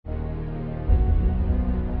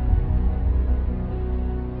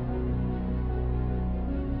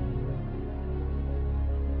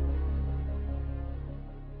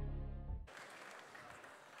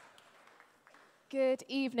Good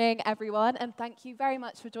evening, everyone, and thank you very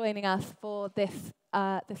much for joining us for this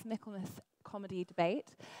Michaelmas comedy debate.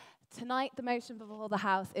 Tonight, the motion before the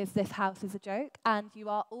House is "This House is a Joke," and you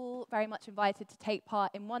are all very much invited to take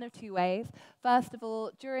part in one of two ways. First of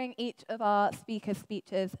all, during each of our speakers'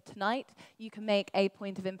 speeches tonight, you can make a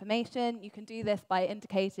point of information. You can do this by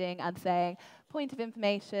indicating and saying, "Point of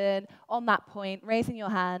information," on that point, raising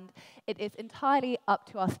your hand. It is entirely up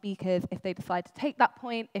to our speakers if they decide to take that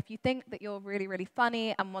point. If you think that you're really, really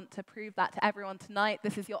funny and want to prove that to everyone tonight,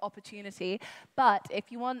 this is your opportunity. But if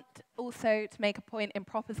you want also to make a point in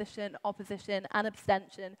proposition, opposition, and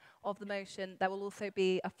abstention of the motion, there will also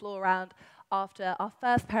be a floor round after our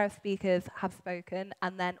first pair of speakers have spoken,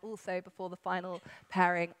 and then also before the final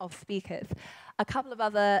pairing of speakers. A couple of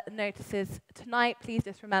other notices tonight. Please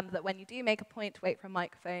just remember that when you do make a point, to wait for a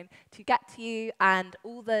microphone to get to you, and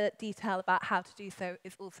all the detail about how to do so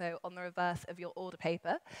is also on the reverse of your order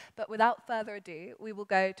paper. But without further ado, we will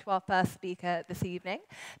go to our first speaker this evening.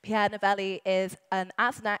 Pierre Novelli is an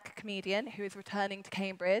ASNAC comedian who is returning to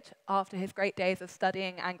Cambridge after his great days of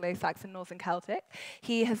studying Anglo-Saxon Northern Celtic.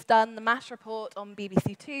 He has done the MASH report on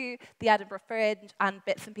BBC Two, the Edinburgh Fringe, and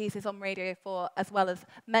bits and pieces on Radio 4, as well as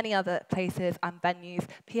many other places and venues.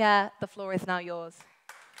 Pierre, the floor is now yours.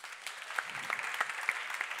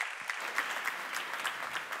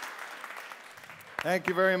 Thank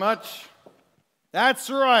you very much. That's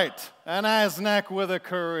right, an ASNAC with a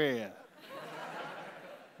career.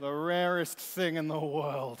 The rarest thing in the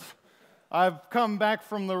world. I've come back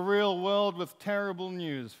from the real world with terrible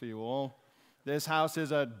news for you all. This house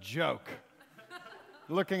is a joke.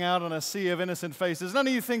 Looking out on a sea of innocent faces. None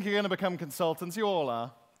of you think you're going to become consultants. You all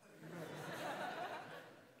are.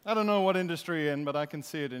 I don't know what industry you're in, but I can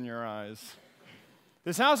see it in your eyes.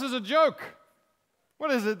 This house is a joke. What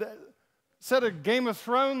is it? Set of Game of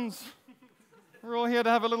Thrones? We're all here to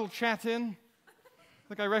have a little chat in. I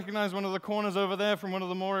think I recognize one of the corners over there from one of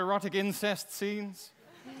the more erotic incest scenes.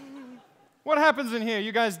 What happens in here?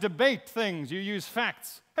 You guys debate things. You use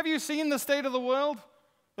facts. Have you seen the state of the world?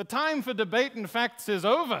 The time for debate and facts is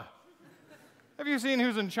over. Have you seen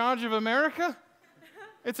who's in charge of America?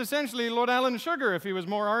 It's essentially Lord Alan Sugar if he was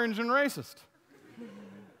more orange and racist.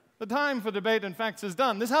 The time for debate and facts is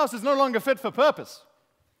done. This house is no longer fit for purpose.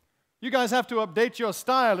 You guys have to update your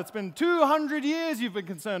style. It's been 200 years you've been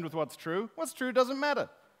concerned with what's true. What's true doesn't matter.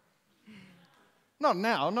 Not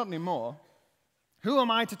now, not anymore. Who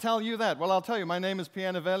am I to tell you that? Well, I'll tell you. My name is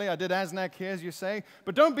Pierre Novelli. I did ASNAC here, as you say.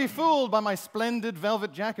 But don't be fooled by my splendid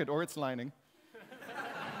velvet jacket or its lining.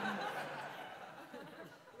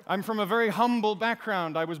 I'm from a very humble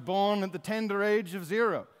background. I was born at the tender age of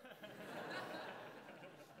 0,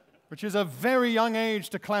 which is a very young age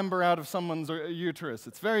to clamber out of someone's uterus.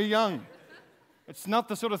 It's very young. It's not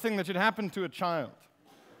the sort of thing that should happen to a child.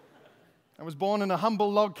 I was born in a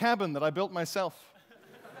humble log cabin that I built myself.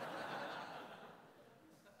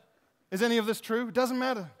 Is any of this true? It doesn't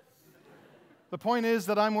matter. The point is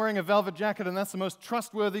that I'm wearing a velvet jacket, and that's the most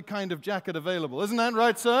trustworthy kind of jacket available. Isn't that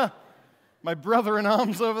right, sir? My brother in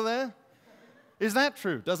arms over there? Is that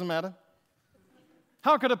true? Doesn't matter.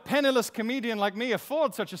 How could a penniless comedian like me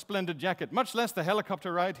afford such a splendid jacket, much less the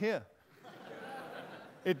helicopter ride here?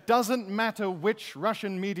 It doesn't matter which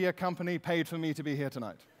Russian media company paid for me to be here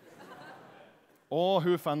tonight, or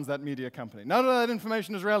who funds that media company. None of that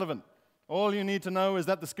information is relevant. All you need to know is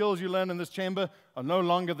that the skills you learn in this chamber are no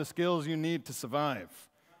longer the skills you need to survive.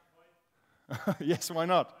 Yes, why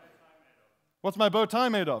not? What's my bow tie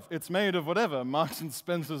made of? It's made of whatever Marks and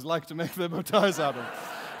Spencers like to make their bow ties out of.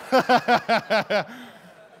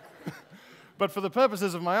 But for the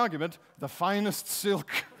purposes of my argument, the finest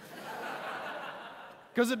silk.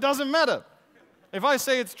 Because it doesn't matter. If I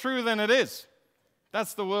say it's true, then it is.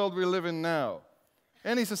 That's the world we live in now.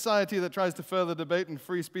 Any society that tries to further debate and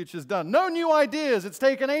free speech is done. No new ideas. It's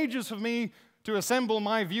taken ages for me to assemble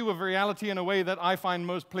my view of reality in a way that I find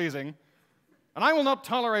most pleasing. And I will not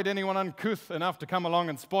tolerate anyone uncouth enough to come along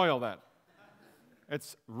and spoil that.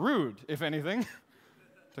 It's rude, if anything,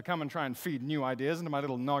 to come and try and feed new ideas into my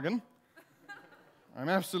little noggin. I'm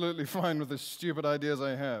absolutely fine with the stupid ideas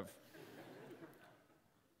I have.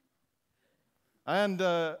 And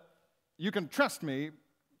you can trust me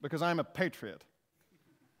because I'm a patriot.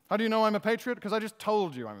 How do you know I'm a patriot? Because I just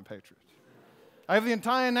told you I'm a patriot. I have the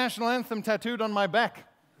entire national anthem tattooed on my back,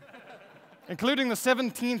 including the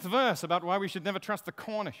 17th verse about why we should never trust the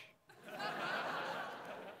Cornish.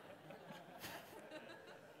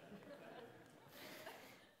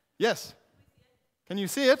 Yes. Can you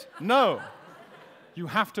see it? No. You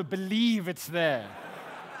have to believe it's there.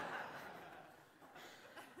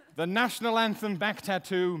 The national anthem back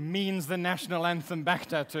tattoo means the national anthem back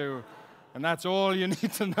tattoo. And that's all you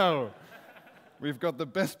need to know. We've got the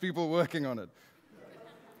best people working on it.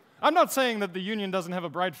 I'm not saying that the union doesn't have a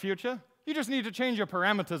bright future. You just need to change your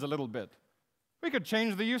parameters a little bit. We could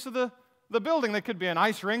change the use of the building. There could be an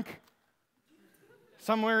ice rink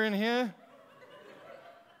somewhere in here.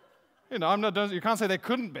 You know, you can't say there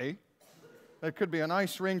couldn't be. There could be an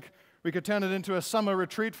ice rink. We could turn it into a summer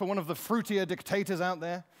retreat for one of the fruitier dictators out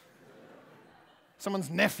there. Someone's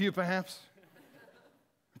nephew, perhaps.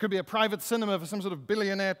 It could be a private cinema for some sort of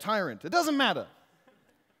billionaire tyrant. It doesn't matter.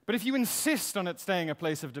 But if you insist on it staying a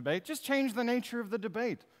place of debate, just change the nature of the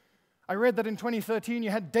debate. I read that in 2013 you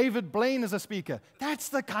had David Blaine as a speaker. That's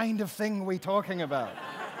the kind of thing we're talking about.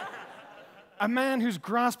 A man whose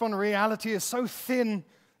grasp on reality is so thin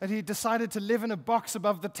that he decided to live in a box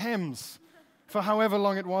above the Thames for however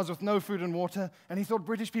long it was with no food and water, and he thought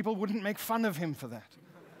British people wouldn't make fun of him for that.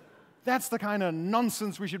 That's the kind of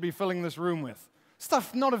nonsense we should be filling this room with.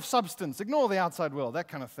 Stuff not of substance, ignore the outside world, that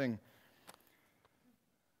kind of thing.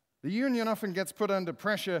 The union often gets put under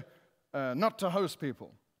pressure not to host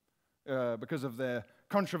people because of their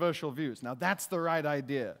controversial views. Now, that's the right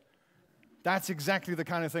idea. That's exactly the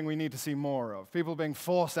kind of thing we need to see more of. People being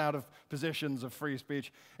forced out of positions of free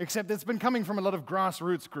speech, except it's been coming from a lot of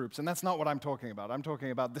grassroots groups, and that's not what I'm talking about. I'm talking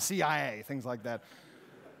about the CIA, things like that.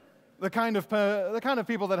 The kind of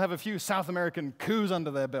people that have a few South American coups under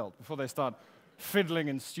their belt before they start fiddling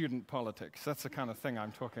in student politics. That's the kind of thing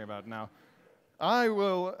I'm talking about now. I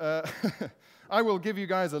will give you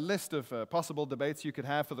guys a list of possible debates you could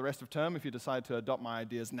have for the rest of term if you decide to adopt my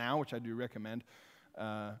ideas now, which I do recommend.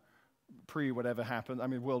 Pre-whatever happens. I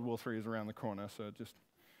mean, World War III is around the corner, so just...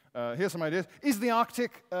 here's some ideas. Is the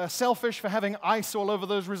Arctic selfish for having ice all over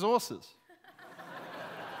those resources?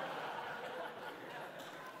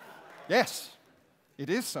 Yes, it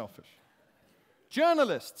is selfish.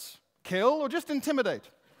 Journalists, kill or just intimidate?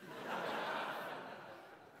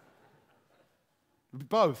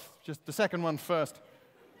 Both, just the second one first.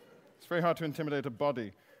 It's very hard to intimidate a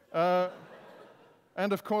body.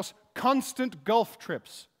 And of course, constant golf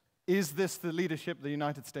trips. Is this the leadership the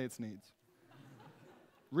United States needs?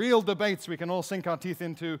 Real debates we can all sink our teeth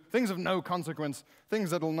into, things of no consequence,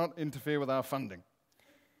 things that will not interfere with our funding.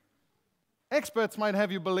 Experts might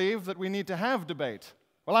have you believe that we need to have debate.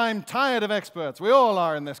 Well, I'm tired of experts. We all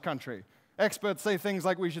are in this country. Experts say things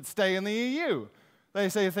like we should stay in the EU. They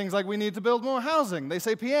say things like we need to build more housing. They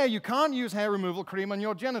say, Pierre, you can't use hair removal cream on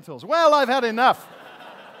your genitals. Well, I've had enough.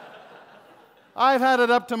 I've had it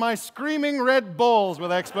up to my screaming red balls with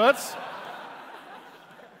experts.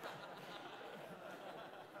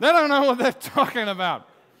 They don't know what they're talking about.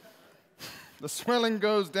 The swelling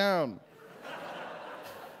goes down.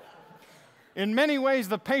 In many ways,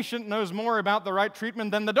 the patient knows more about the right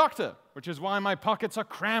treatment than the doctor, which is why my pockets are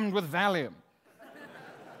crammed with Valium.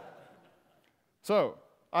 So,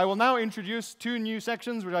 I will now introduce 2 new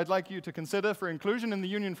sections which I'd like you to consider for inclusion in the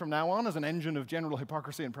Union from now on as an engine of general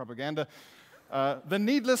hypocrisy and propaganda. The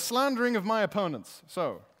needless slandering of my opponents.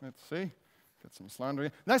 So, let's see. Get some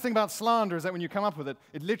slandering. The nice thing about slander is that when you come up with it,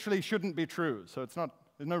 it literally shouldn't be true. So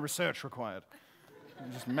there's no research required.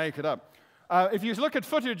 You just make it up. If you look at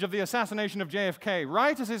footage of the assassination of JFK,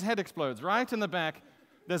 right as his head explodes, right in the back,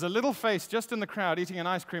 there's a little face just in the crowd eating an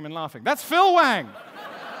ice cream and laughing. That's Phil Wang!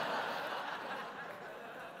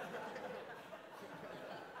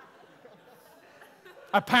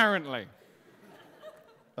 Apparently.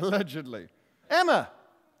 Allegedly. Emma,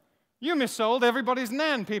 you missold everybody's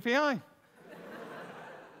Nan PPI.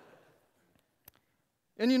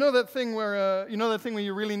 And you know that thing where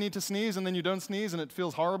you really need to sneeze and then you don't sneeze and it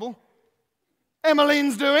feels horrible?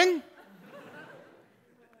 Emmeline's doing.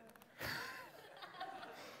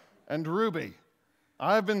 And Ruby,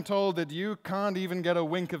 I've been told that you can't even get a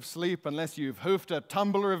wink of sleep unless you've hoofed a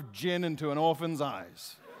tumbler of gin into an orphan's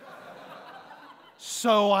eyes.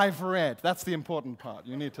 So I've read. That's the important part.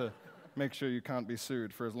 You need to make sure you can't be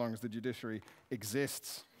sued for as long as the judiciary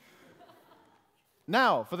exists.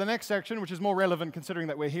 Now, for the next section, which is more relevant considering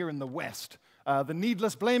that we're here in the West, the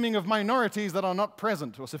needless blaming of minorities that are not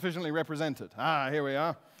present or sufficiently represented. Here we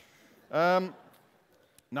are.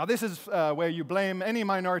 Now, this is where you blame any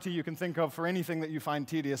minority you can think of for anything that you find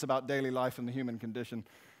tedious about daily life and the human condition.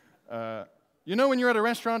 You know when you're at a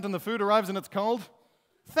restaurant and the food arrives and it's cold?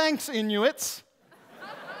 Thanks, Inuits.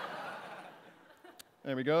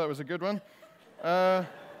 There we go, that was a good one.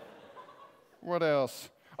 What else?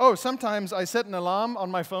 Oh, sometimes I set an alarm on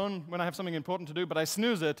my phone when I have something important to do, but I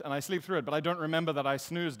snooze it and I sleep through it, but I don't remember that I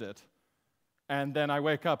snoozed it. And then I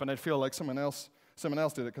wake up and I feel like someone else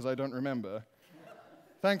did it because I don't remember.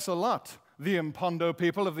 Thanks a lot, the Mpondo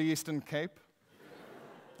people of the Eastern Cape.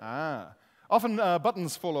 Often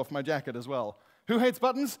buttons fall off my jacket as well. Who hates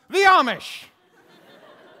buttons? The Amish!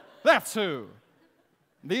 That's who.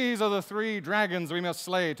 These are the 3 dragons we must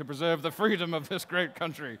slay to preserve the freedom of this great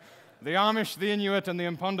country. The Amish, the Inuit, and the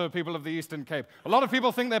Mpondo people of the Eastern Cape. A lot of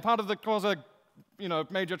people think they're part of the Xhosa,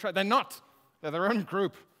 major tribe. They're not. They're their own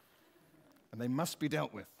group. And they must be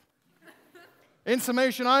dealt with. In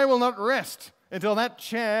summation, I will not rest until that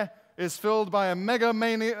chair is filled by a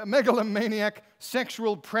megalomaniac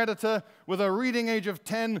sexual predator with a reading age of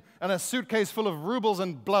 10 and a suitcase full of rubles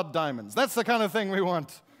and blood diamonds. That's the kind of thing we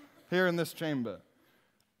want here in this chamber.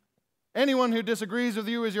 Anyone who disagrees with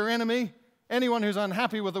you is your enemy. Anyone who's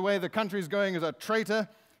unhappy with the way the country's going is a traitor.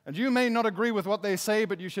 And you may not agree with what they say,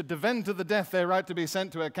 but you should defend to the death their right to be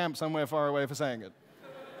sent to a camp somewhere far away for saying it.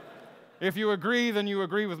 If you agree, then you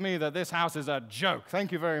agree with me that this house is a joke.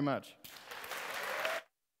 Thank you very much.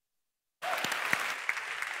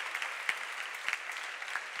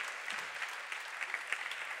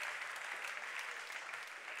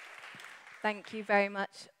 Thank you very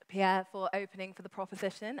much, Pierre, for opening for the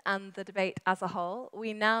proposition and the debate as a whole.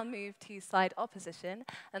 We now move to side opposition,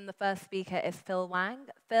 and the first speaker is Phil Wang.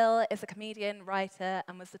 Phil is a comedian, writer,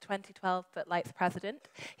 and was the 2012 Footlights president.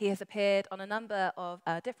 He has appeared on a number of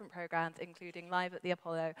different programs, including Live at the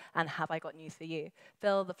Apollo and Have I Got News for You?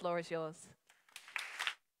 Phil, the floor is yours.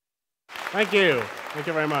 Thank you. Thank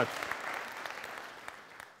you very much.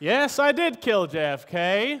 Yes, I did kill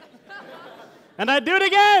JFK. And I'd do it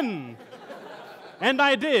again. And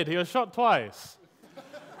I did. He was shot twice.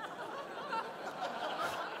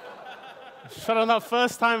 Shot him that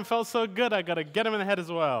first time, felt so good, I got to get him in the head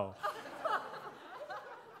as well.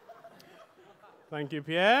 Thank you,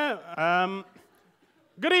 Pierre.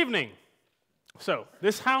 Good evening. So,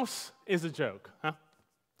 this house is a joke, huh?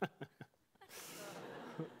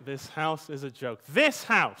 This house is a joke. This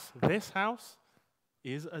house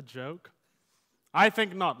is a joke? I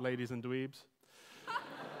think not, ladies and dweebs.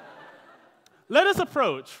 Let us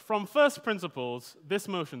approach from first principles this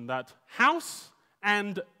motion that house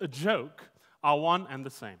and a joke are one and the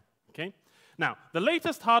same, okay? Now, the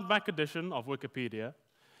latest hardback edition of Wikipedia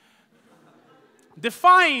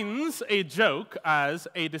defines a joke as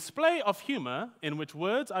a display of humor in which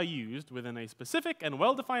words are used within a specific and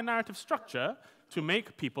well-defined narrative structure to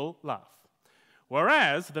make people laugh.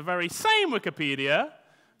 Whereas the very same Wikipedia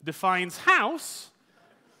defines house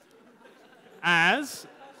as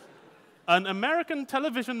an American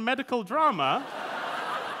television medical drama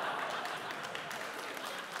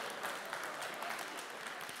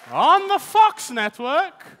on the Fox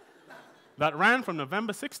network that ran from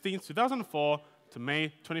November 16, 2004 to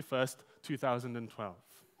May 21st, 2012.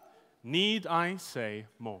 Need I say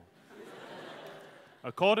more?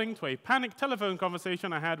 According to a panicked telephone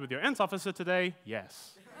conversation I had with your ENS officer today,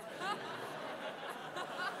 yes.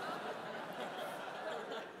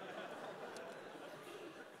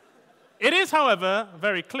 It is, however,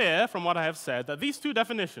 very clear from what I have said that these two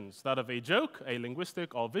definitions, that of a joke, a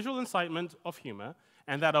linguistic or visual incitement of humor,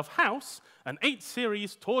 and that of house, an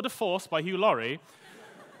 8-series tour de force by Hugh Laurie,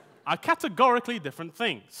 are categorically different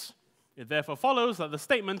things. It therefore follows that the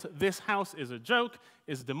statement, "this house is a joke,"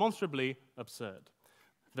 is demonstrably absurd.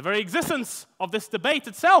 The very existence of this debate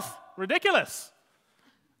itself, ridiculous.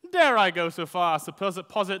 Dare I go so far as to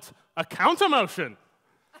posit a counter-motion?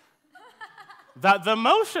 That the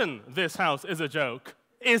motion, "this house is a joke,"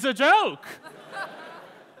 is a joke.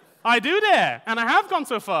 I do dare, and I have gone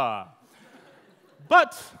so far.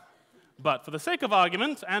 But for the sake of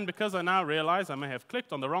argument, and because I now realize I may have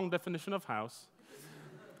clicked on the wrong definition of house,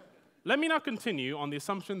 let me now continue on the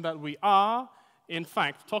assumption that we are, in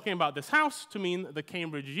fact, talking about this house to mean the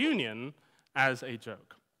Cambridge Union as a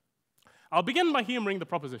joke. I'll begin by humoring the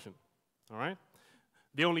proposition, all right?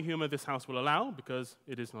 The only humor this house will allow, because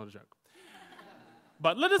it is not a joke.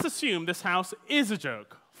 But let us assume this house is a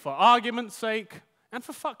joke, for argument's sake and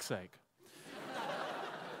for fuck's sake.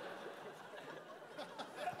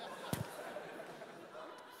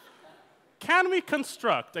 Can we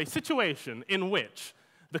construct a situation in which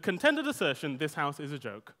the contended assertion, "this house is a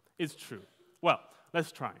joke," is true? Well,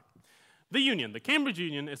 let's try. The Union, the Cambridge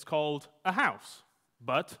Union, is called a house,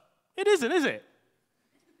 but it isn't, is it?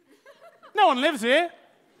 No one lives here.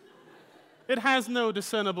 It has no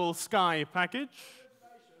discernible sky package.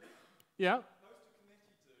 Yeah? Most are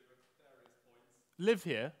committed to at various points. Live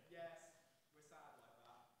here. Yes, we're sad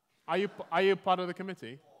like that. Are you part of the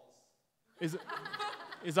committee?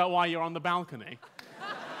 Is that why you're on the balcony?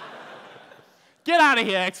 Get out of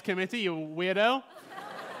here, ex-committee, you weirdo.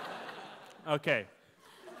 Okay.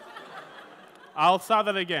 I'll start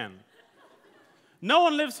that again. No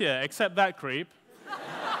one lives here except that creep.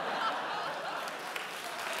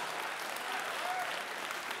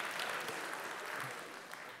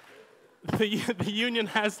 the union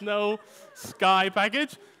has no Sky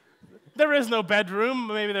package. There is no bedroom,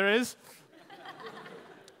 maybe there is.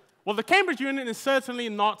 Well, the Cambridge Union is certainly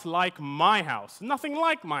not like my house. Nothing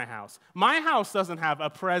like my house. My house doesn't have a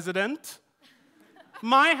president.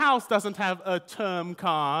 My house doesn't have a term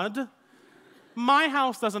card. My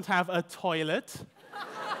house doesn't have a toilet.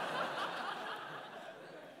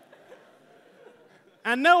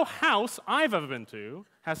 And no house I've ever been to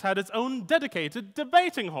has had its own dedicated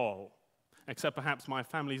debating hall. Except perhaps my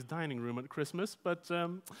family's dining room at Christmas, but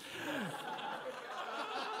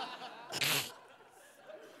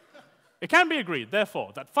it can be agreed,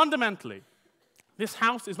 therefore, that fundamentally, this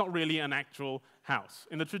house is not really an actual house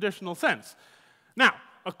in the traditional sense. Now,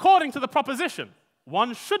 according to the proposition,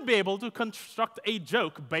 one should be able to construct a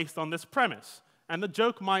joke based on this premise, and the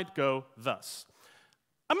joke might go thus.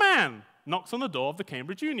 A man knocks on the door of the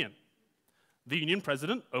Cambridge Union. The union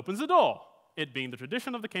president opens the door, it being the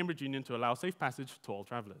tradition of the Cambridge Union to allow safe passage to all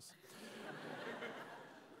travelers.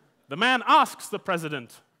 The man asks the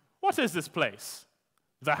president, "What is this place?"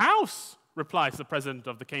 "The house," replies the president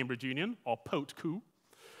of the Cambridge Union, or Pote Coo.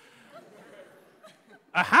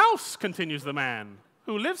 "A house," continues the man.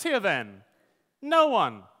 "Who lives here then?" "No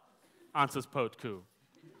one," answers Pote Coo.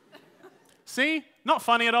 See? Not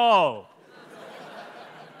funny at all.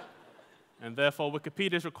 And therefore,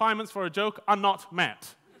 Wikipedia's requirements for a joke are not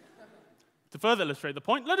met. To further illustrate the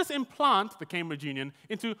point, let us implant the Cambridge Union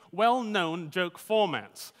into well-known joke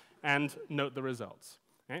formats and note the results.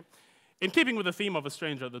 Okay? In keeping with the theme of a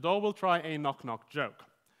stranger at the door, we'll try a knock-knock joke.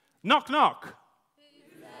 Knock, knock.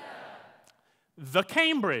 Who's there? The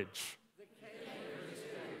Cambridge. The Cambridge.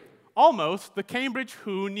 Almost the Cambridge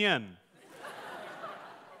Union.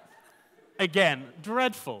 Again,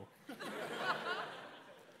 dreadful.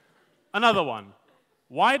 Another one.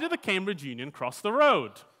 Why did the Cambridge Union cross the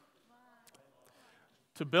road?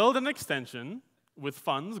 To build an extension with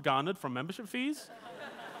funds garnered from membership fees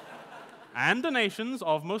and donations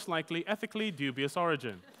of most likely ethically dubious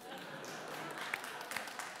origin.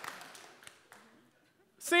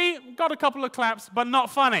 See, got a couple of claps, but not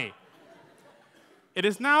funny. It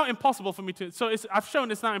is now impossible for me to, I've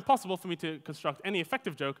shown it's now impossible for me to construct any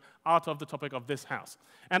effective joke out of the topic of this house.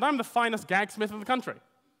 And I'm the finest gagsmith in the country.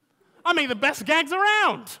 I make the best gags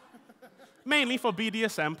around, mainly for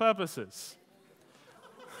BDSM purposes.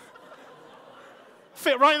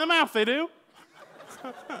 Fit right in the mouth, they do.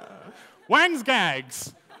 Wang's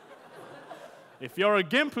gags. If you're a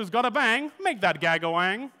gimp who's got a bang, make that gag a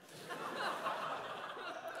wang.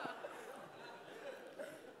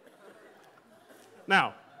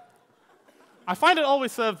 Now, I find it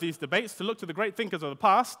always serves these debates to look to the great thinkers of the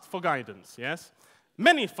past for guidance, yes?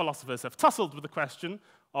 Many philosophers have tussled with the question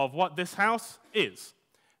of what this house is.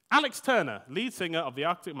 Alex Turner, lead singer of the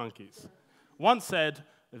Arctic Monkeys, once said,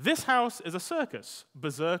 "This house is a circus,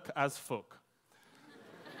 berserk as fuck."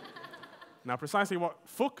 Now, precisely what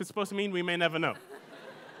fuck is supposed to mean, we may never know.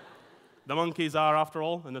 The Monkees are, after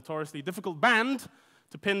all, a notoriously difficult band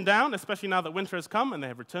to pin down, especially now that winter has come and they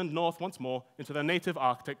have returned north once more into their native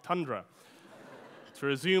Arctic tundra to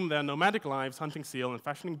resume their nomadic lives hunting seal and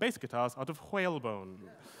fashioning bass guitars out of whalebone.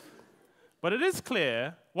 But what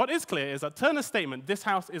is clear is that Turner's statement, "This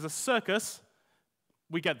house is a circus,"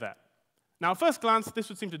 we get that. Now, at first glance, this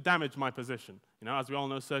would seem to damage my position. You know, as we all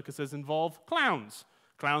know, circuses involve clowns.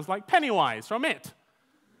 Clowns like Pennywise from It.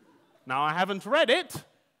 Now, I haven't read it,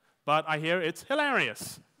 but I hear it's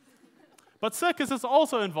hilarious. But circuses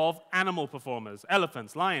also involve animal performers,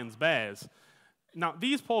 elephants, lions, bears. Now,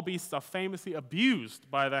 these poor beasts are famously abused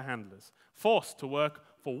by their handlers, forced to work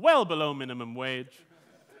for well below minimum wage,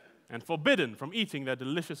 and forbidden from eating their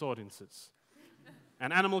delicious audiences.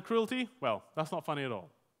 And animal cruelty, well, that's not funny at all.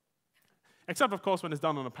 Except, of course, when it's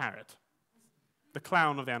done on a parrot, the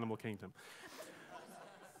clown of the animal kingdom.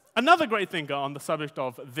 Another great thinker on the subject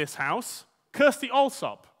of this house, Kirsty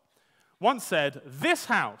Allsopp, once said, "This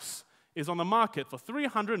house is on the market for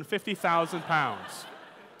 £350,000,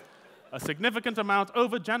 a significant amount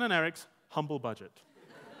over Jan and Eric's humble budget."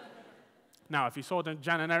 Now, if you saw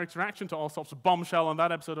Jan and Eric's reaction to Allsopp's bombshell on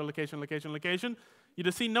that episode of Location, Location, Location, you'd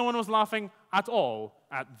have seen no one was laughing at all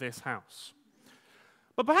at this house.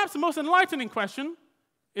 But perhaps the most enlightening question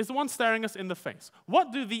is the one staring us in the face.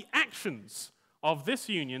 What do the actions of this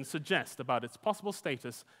union suggest about its possible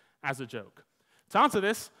status as a joke? To answer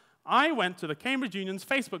this, I went to the Cambridge Union's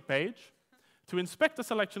Facebook page to inspect a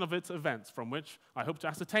selection of its events, from which I hope to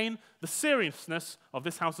ascertain the seriousness of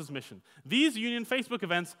this house's mission. These union Facebook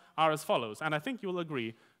events are as follows, and I think you will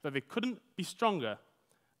agree that they couldn't be stronger,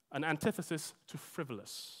 an antithesis to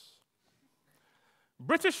frivolous.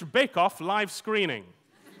 British Bake Off live screening.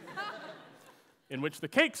 in which the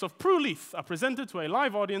cakes of Prue Leith are presented to a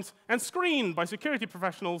live audience and screened by security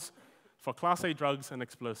professionals for Class A drugs and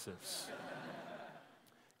explosives.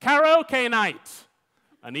 Karaoke night,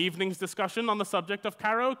 an evening's discussion on the subject of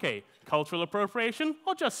karaoke, cultural appropriation,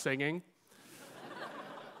 or just singing.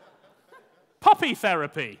 Poppy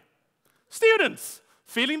therapy. Students,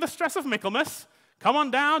 feeling the stress of Michaelmas, come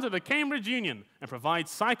on down to the Cambridge Union and provide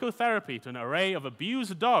psychotherapy to an array of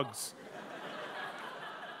abused dogs.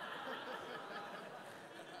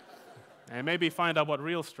 And maybe find out what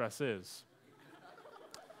real stress is.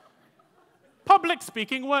 Public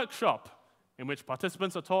speaking workshop, in which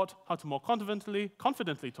participants are taught how to more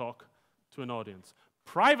confidently talk to an audience.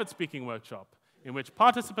 Private speaking workshop, in which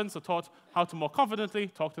participants are taught how to more confidently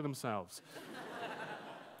talk to themselves.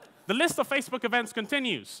 The list of Facebook events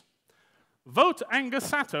continues. Vote Angus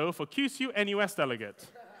Sato for QCU NUS delegate.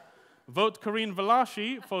 Vote Corinne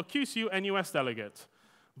Valashi for QCU NUS delegate.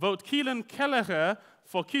 Vote Keelan Kelleher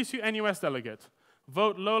for QCU NUS delegate.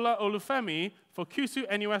 Vote Lola Olufemi for QCU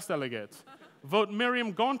NUS delegate. Vote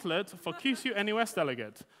Miriam Gauntlet for QCU NUS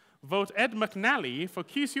delegate. Vote Ed McNally for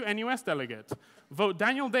QCU NUS delegate. Vote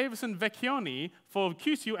Daniel Davison Vecchioni for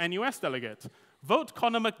QCU NUS delegate. Vote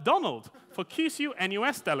Connor McDonald for QCU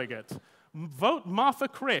NUS delegate. Vote Martha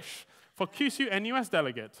Krish for QCU NUS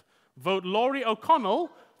delegate. Vote Laurie O'Connell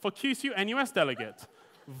for QCU NUS delegate.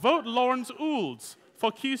 Vote Lawrence Oulds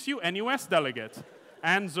for QCU NUS delegate.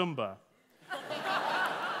 And Zumba.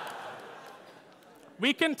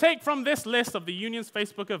 We can take from this list of the union's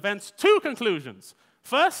Facebook events 2 conclusions.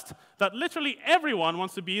 First, that literally everyone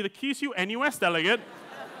wants to be the QCU NUS delegate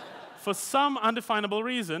for some undefinable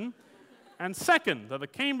reason. And second, that the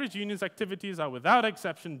Cambridge Union's activities are without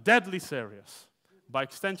exception deadly serious. By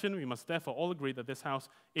extension, we must therefore all agree that this house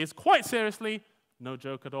is quite seriously no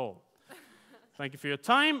joke at all. Thank you for your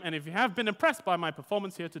time, and if you have been impressed by my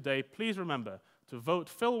performance here today, please remember to vote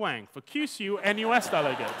Phil Wang for QCU NUS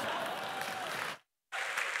delegate.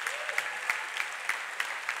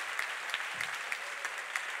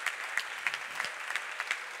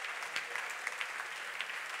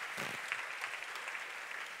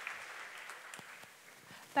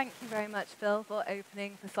 Thank you very much, Phil, for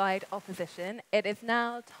opening the side opposition. It is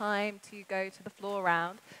now time to go to the floor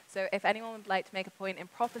round. So if anyone would like to make a point in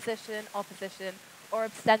proposition, opposition, or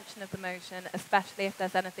abstention of the motion, especially if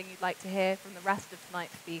there's anything you'd like to hear from the rest of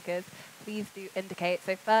tonight's speakers, please do indicate.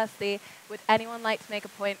 So firstly, would anyone like to make a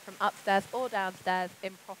point from upstairs or downstairs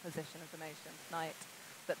in proposition of the motion tonight,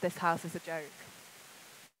 that this house is a joke?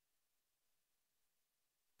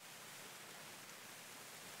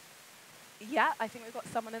 Yeah, I think we've got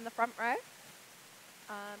someone in the front row.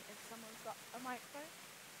 If someone's got a microphone.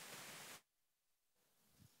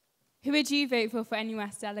 Who would you vote for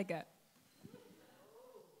NUS delegate?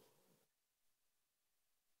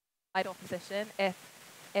 Side opposition, if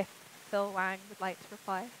Phil Wang would like to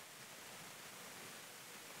reply.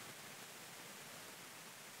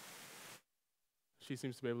 She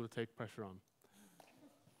seems to be able to take pressure on.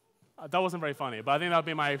 That wasn't very funny, but I think that would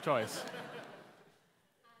be my choice.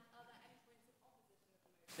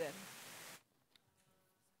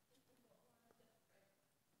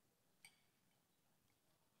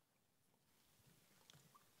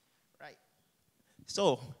 Right.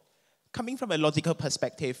 So, coming from a logical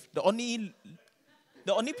perspective, the only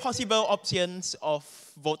possible options of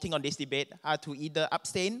voting on this debate are to either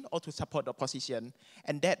abstain or to support the opposition,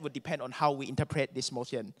 and that would depend on how we interpret this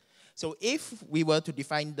motion. So if we were to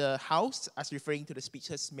define the House as referring to the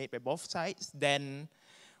speeches made by both sides, then,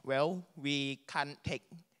 well, we can't take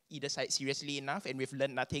either side seriously enough, and we've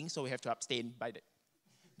learned nothing, so we have to abstain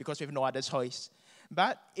because we have no other choice.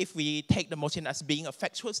 But if we take the motion as being a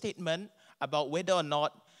factual statement about whether or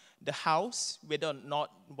not the house, whether or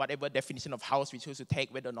not whatever definition of house we choose to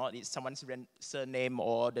take, whether or not it's someone's surname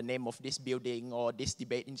or the name of this building or this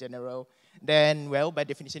debate in general, then, well, by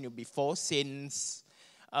definition, it will be false, since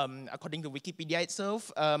according to Wikipedia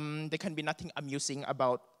itself, there can be nothing amusing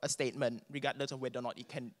about a statement, regardless of whether or not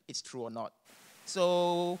it's true or not.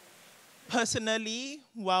 So, personally,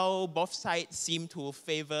 while both sides seem to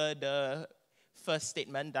favor the first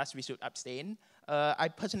statement, thus we should abstain, I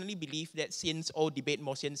personally believe that since all debate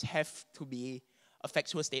motions have to be a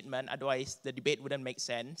factual statement, otherwise the debate wouldn't make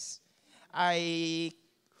sense, I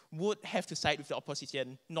would have to side with the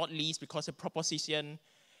opposition, not least because the proposition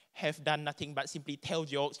have done nothing but simply tell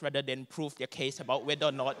jokes rather than prove their case about whether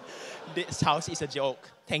or not this house is a joke.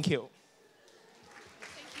 Thank you.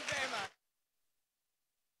 Thank you very much.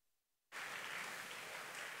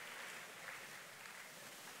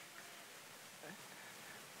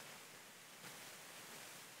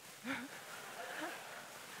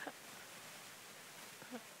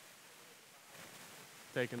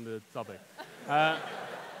 taken the topic.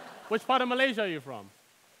 Which part of Malaysia are you from?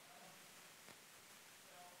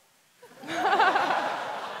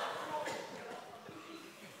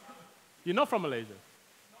 You're not from Malaysia?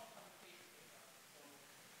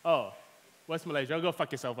 Oh, West Malaysia. Go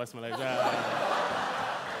fuck yourself, West Malaysia.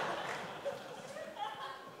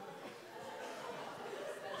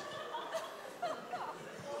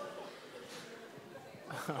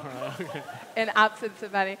 In absence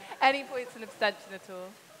of any points in abstention at all?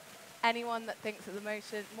 Anyone that thinks that the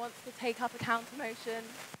motion wants to take up a counter motion?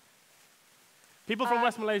 People from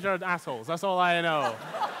West Malaysia are assholes. That's all I know.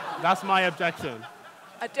 That's my objection.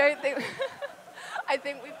 I don't think. I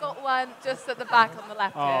think we've got one just at the back on the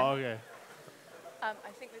left here. Oh, okay. I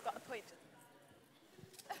think we've got a point.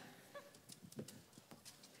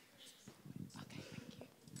 Okay, thank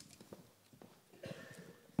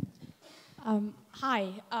you.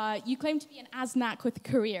 Hi, you claim to be an ASNAC with a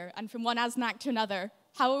career, and from one ASNAC to another.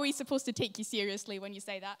 How are we supposed to take you seriously when you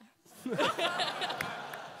say that?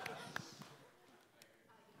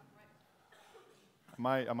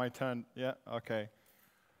 Am I turned? Yeah, okay.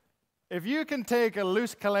 If you can take a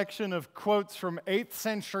loose collection of quotes from 8th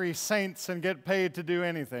century saints and get paid to do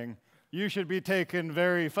anything, you should be taken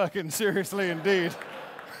very fucking seriously indeed.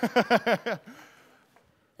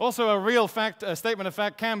 Also, a statement of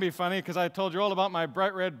fact can be funny because I told you all about my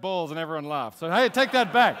bright red balls and everyone laughed. So, hey, take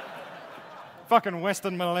that back. Fucking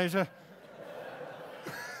Western Malaysia.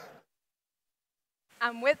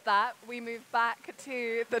 And with that, we move back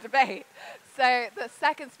to the debate. So the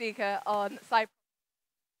second speaker on Cyprus.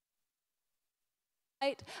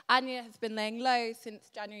 Anya has been laying low since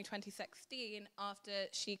January 2016 after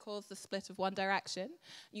she caused the split of One Direction.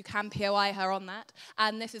 You can POI her on that.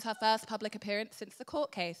 And this is her first public appearance since the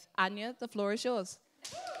court case. Anya, the floor is yours.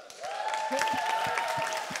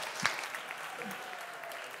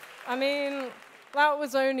 I mean, that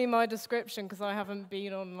was only my description because I haven't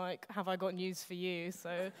been on, like, Have I Got News for You,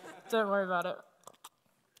 so don't worry about it.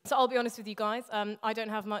 So I'll be honest with you guys. I don't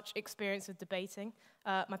have much experience with debating.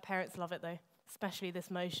 My parents love it, though. Especially this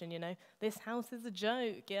motion, you know. This house is a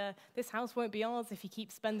joke, yeah. This house won't be ours if you keep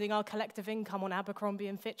spending our collective income on Abercrombie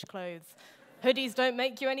and Fitch clothes. Hoodies don't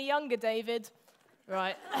make you any younger, David.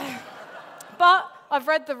 Right. But I've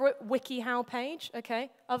read the WikiHow page, okay?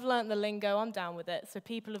 I've learnt the lingo, I'm down with it. So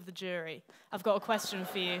people of the jury, I've got a question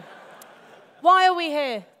for you. Why are we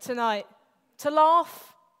here tonight? To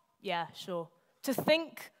laugh? Yeah, sure. To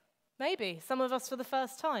think? Maybe. Some of us for the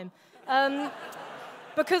first time.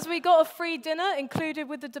 Because we got a free dinner included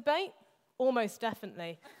with the debate? Almost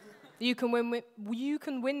definitely. You can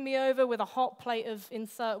win me over with a hot plate of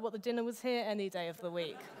insert what the dinner was here any day of the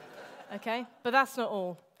week. Okay? But that's not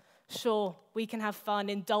all. Sure, we can have fun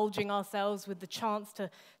indulging ourselves with the chance to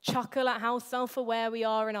chuckle at how self-aware we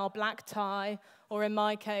are in our black tie, or in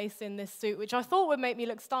my case, in this suit, which I thought would make me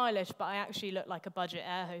look stylish, but I actually look like a budget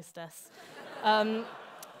air hostess. But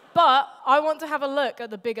I want to have a look at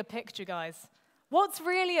the bigger picture, guys. What's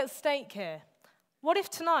really at stake here? What if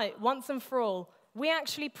tonight, once and for all, we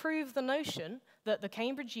actually prove the notion that the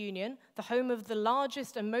Cambridge Union, the home of the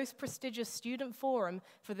largest and most prestigious student forum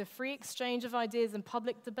for the free exchange of ideas and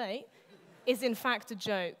public debate, is in fact a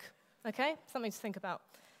joke? Okay? Something to think about.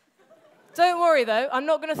 Don't worry, though. I'm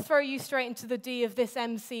not going to throw you straight into the D of this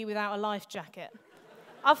MC without a life jacket.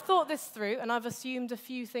 I've thought this through, and I've assumed a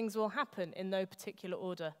few things will happen in no particular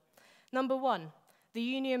order. Number one, the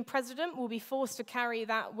union president will be forced to carry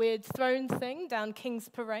that weird throne thing down King's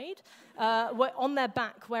Parade on their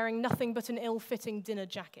back, wearing nothing but an ill-fitting dinner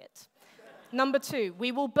jacket. Number two,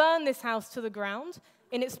 we will burn this house to the ground.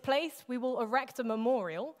 In its place, we will erect a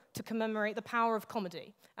memorial to commemorate the power of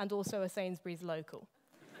comedy, and also a Sainsbury's local.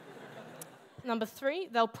 Number three,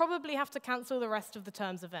 they'll probably have to cancel the rest of the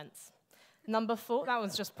term's events. Number four, that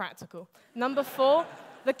was just practical. Number four,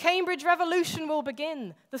 the Cambridge Revolution will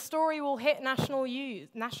begin. The story will hit national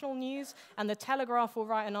news, and the Telegraph will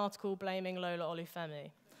write an article blaming Lola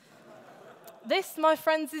Olufemi. This, my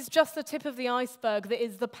friends, is just the tip of the iceberg that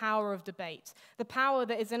is the power of debate, the power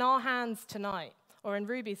that is in our hands tonight, or in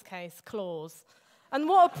Ruby's case, claws. And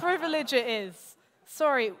what a privilege it is.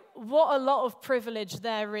 Sorry, what a lot of privilege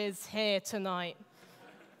there is here tonight.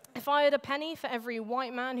 If I had a penny for every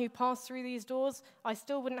white man who passed through these doors, I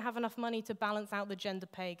still wouldn't have enough money to balance out the gender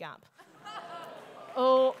pay gap.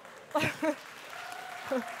 Or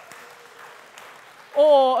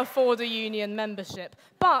afford a union membership.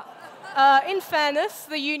 But in fairness,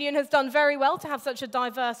 the union has done very well to have such a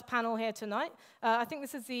diverse panel here tonight. I think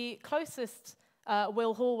this is the closest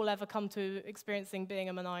Will Hall will ever come to experiencing being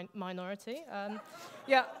a minority.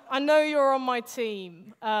 Yeah, I know you're on my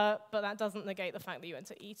team, but that doesn't negate the fact that you went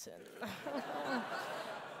to Eton.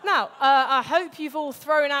 Now, I hope you've all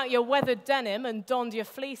thrown out your weathered denim and donned your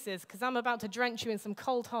fleeces, because I'm about to drench you in some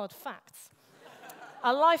cold, hard facts.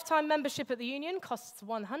 A lifetime membership at the union costs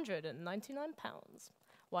 £199.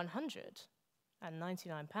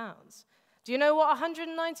 £199. Do you know what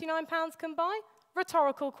 £199 can buy?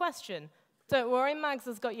 Rhetorical question. Don't worry, Mags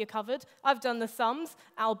has got you covered. I've done the sums,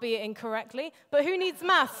 albeit incorrectly, but who needs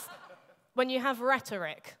maths when you have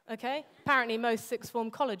rhetoric, okay? Apparently most sixth form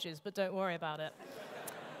colleges, but don't worry about it.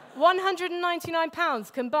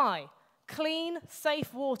 £199 can buy clean,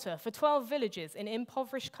 safe water for 12 villages in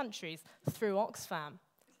impoverished countries through Oxfam.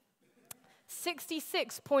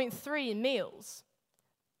 66.3 meals.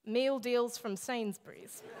 Meal deals from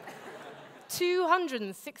Sainsbury's.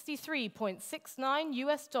 263.69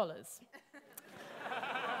 US dollars.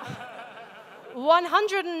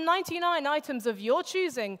 199 items of your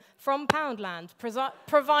choosing from Poundland,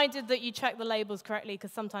 provided that you check the labels correctly,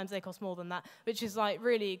 because sometimes they cost more than that, which is like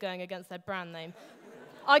really going against their brand name.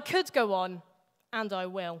 I could go on, and I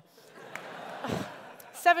will.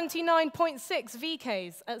 79.6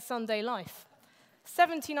 VKs at Sunday Life.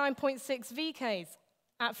 79.6 VKs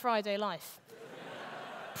at Friday Life.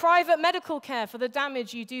 Private medical care for the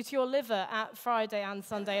damage you do to your liver at Friday and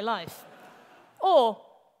Sunday Life. Or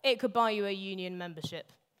it could buy you a union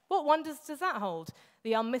membership. What wonders does that hold?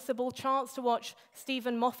 The unmissable chance to watch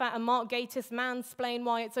Stephen Moffat and Mark Gatiss mansplain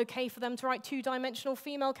why it's okay for them to write two-dimensional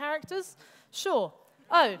female characters? Sure.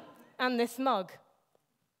 Oh, and this mug.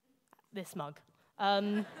 This mug.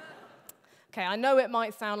 Okay, I know it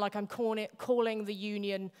might sound like I'm calling the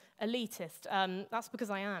union elitist. That's because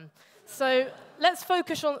I am. So let's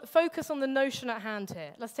focus on the notion at hand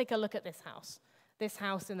here. Let's take a look at this house. This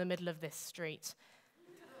house in the middle of this street.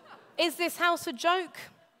 Is this house a joke?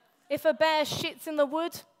 If a bear shits in the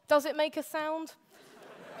wood, does it make a sound?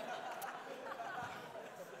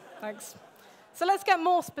 Thanks. So let's get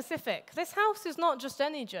more specific. This house is not just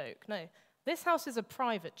any joke, no. This house is a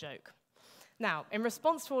private joke. Now, in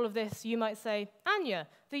response to all of this, you might say, Anya,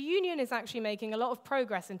 the union is actually making a lot of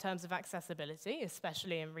progress in terms of accessibility,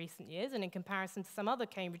 especially in recent years, and in comparison to some other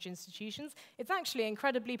Cambridge institutions, it's actually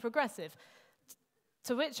incredibly progressive.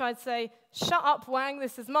 To which I'd say, shut up, Wang,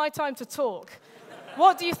 this is my time to talk.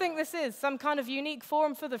 What do you think this is? Some kind of unique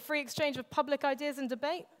forum for the free exchange of public ideas and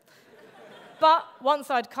debate? But once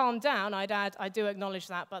I'd calmed down, I'd add, I do acknowledge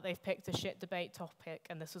that, but they've picked a shit debate topic,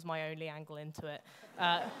 and this was my only angle into it.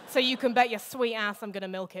 So you can bet your sweet ass I'm going to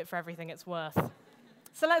milk it for everything it's worth.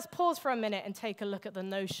 So let's pause for a minute and take a look at the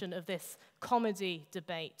notion of this comedy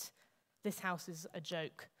debate. This house is a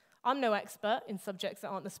joke. I'm no expert in subjects that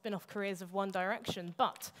aren't the spin-off careers of One Direction,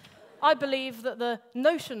 but I believe that the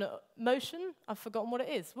motion, I've forgotten what it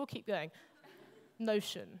is. We'll keep going.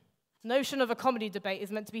 Notion of a comedy debate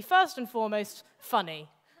is meant to be first and foremost funny.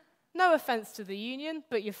 No offense to the union,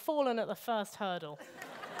 but you've fallen at the first hurdle.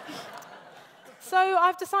 So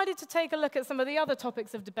I've decided to take a look at some of the other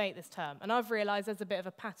topics of debate this term, and I've realized there's a bit of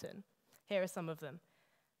a pattern. Here are some of them.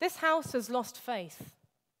 This house has lost faith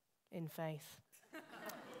in faith.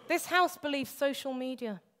 This house believes social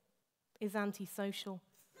media is antisocial.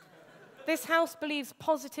 This house believes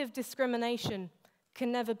positive discrimination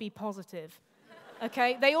can never be positive.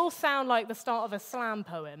 Okay, they all sound like the start of a slam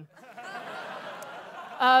poem.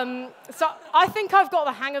 So I think I've got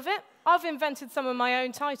the hang of it. I've invented some of my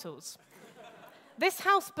own titles. This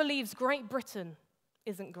house believes Great Britain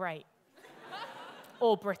isn't great.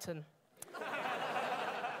 Or Britain.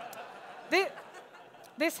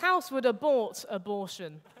 This house would abort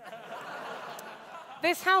abortion.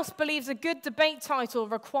 This house believes a good debate title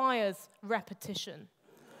requires repetition.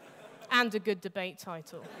 And a good debate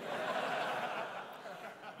title.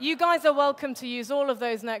 You guys are welcome to use all of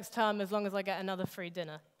those next term as long as I get another free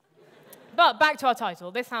dinner. But back to our title,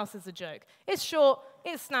 This House is a Joke. It's short,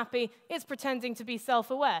 it's snappy, it's pretending to be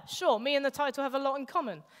self-aware. Sure, me and the title have a lot in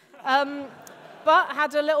common. But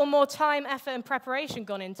had a little more time, effort, and preparation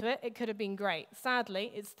gone into it, it could have been great.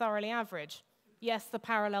 Sadly, it's thoroughly average. Yes, the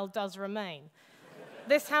parallel does remain.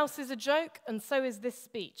 This house is a joke, and so is this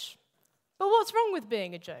speech. But what's wrong with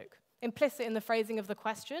being a joke? Implicit in the phrasing of the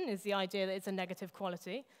question is the idea that it's a negative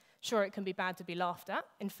quality. Sure, it can be bad to be laughed at.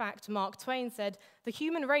 In fact, Mark Twain said, the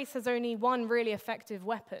human race has only one really effective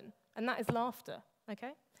weapon, and that is laughter,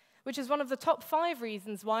 okay? Which is one of the top 5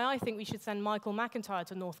 reasons why I think we should send Michael McIntyre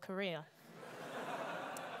to North Korea.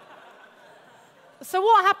 So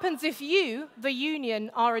what happens if you, the union,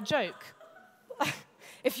 are a joke?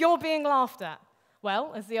 If you're being laughed at?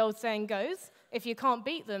 Well, as the old saying goes, if you can't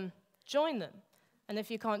beat them, join them. And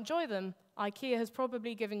if you can't join them, IKEA has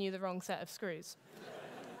probably given you the wrong set of screws.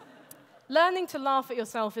 Learning to laugh at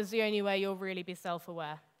yourself is the only way you'll really be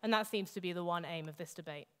self-aware. And that seems to be the one aim of this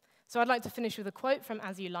debate. So I'd like to finish with a quote from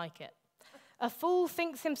As You Like It. "A fool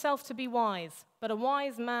thinks himself to be wise, but a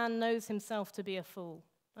wise man knows himself to be a fool."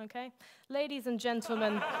 Okay? Ladies and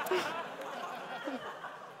gentlemen,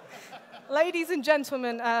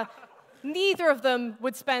 neither of them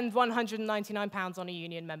would spend £199 on a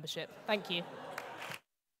union membership. Thank you.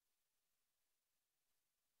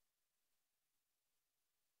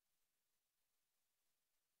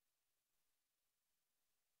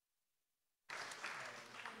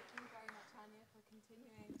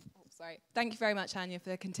 Thank you very much, Anya,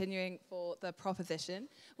 for continuing for the proposition.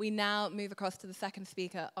 We now move across to the second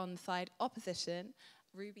speaker on side opposition,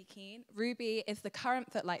 Ruby Keane. Ruby is the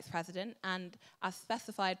current Footlights president, and as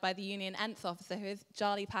specified by the union ENTS officer, who is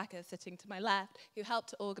Charlie Packer, sitting to my left, who helped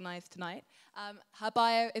to organise tonight, her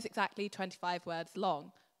bio is exactly 25 words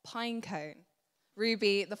long. Pine cone.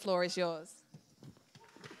 Ruby, the floor is yours.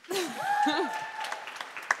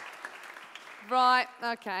 Right,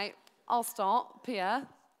 okay. I'll start. Pierre,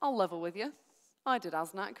 I'll level with you. I did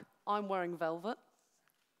ASNAC. I'm wearing velvet.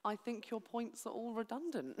 I think your points are all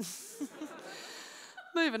redundant.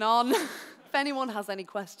 Moving on. If anyone has any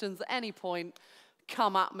questions at any point,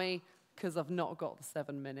 come at me, because I've not got the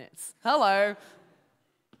 7 minutes. Hello. Are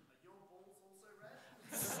your balls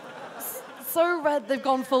also red? So red they've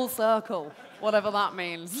gone full circle, whatever that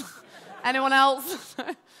means. Anyone else?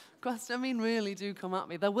 Question, I mean, really do come at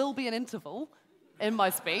me. There will be an interval in my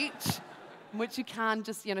speech, in which you can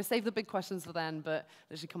just, save the big questions for then, but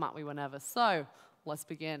literally come at me whenever. So, let's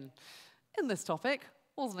begin. In this topic,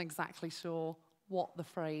 wasn't exactly sure what the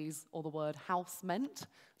phrase or the word house meant,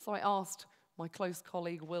 so I asked my close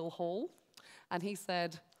colleague Will Hall, and he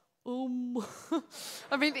said, I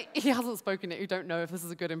mean, he hasn't spoken it, you don't know if this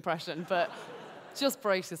is a good impression, but just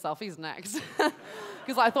brace yourself, he's next.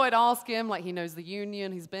 Because I thought I'd ask him, he knows the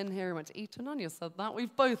union, he's been here, he went to Eton, Anya said that.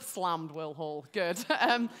 We've both slammed Will Hall, good.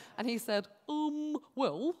 And he said,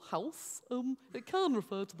 well, house, it can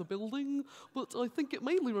refer to the building, but I think it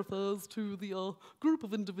mainly refers to the group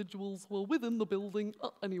of individuals who are within the building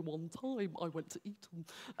at any one time. I went to Eton.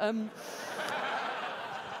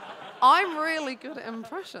 I'm really good at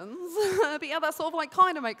impressions. But yeah, that sort of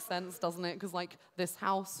kind of makes sense, doesn't it? Because this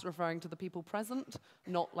house referring to the people present,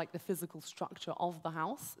 not the physical structure of the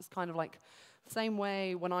house. It's kind of the same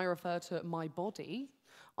way when I refer to my body,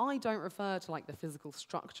 I don't refer to the physical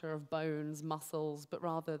structure of bones, muscles, but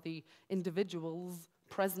rather the individuals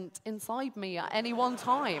present inside me at any one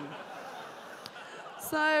time.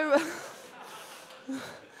 So,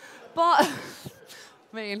 but,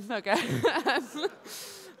 okay.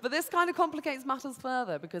 But this kind of complicates matters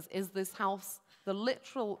further, because is this house the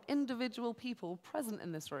literal individual people present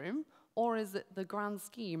in this room, or is it the grand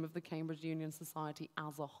scheme of the Cambridge Union Society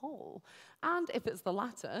as a whole? And if it's the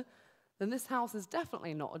latter, then this house is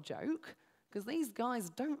definitely not a joke, because these guys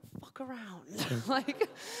don't fuck around.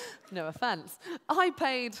 No offense. I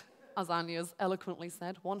paid, as Anya's eloquently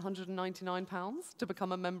said, £199 to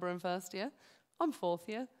become a member in first year. I'm fourth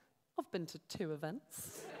year. I've been to 2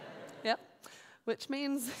 events. Yep. Which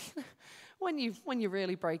means when you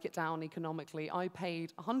really break it down economically, I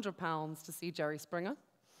paid £100 to see Jerry Springer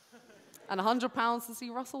and £100 to see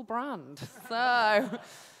Russell Brand. So,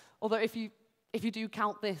 although if you do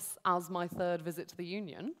count this as my 3rd visit to the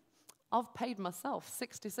union, I've paid myself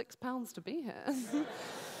 £66 to be here.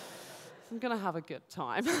 I'm gonna have a good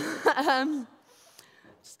time.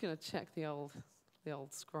 Just gonna check the old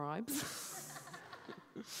scribes.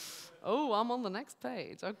 Oh, I'm on the next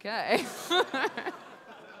page, okay.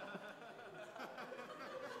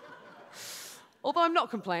 Although I'm not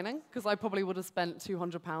complaining, because I probably would have spent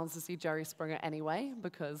 £200 to see Jerry Springer anyway,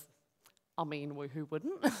 because, who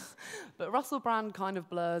wouldn't? But Russell Brand kind of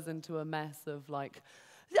blurs into a mess of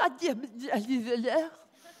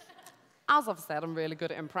as I've said, I'm really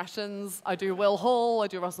good at impressions. I do Will Hall, I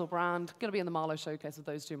do Russell Brand. Gonna be in the Marlowe showcase with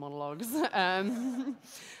those 2 monologues.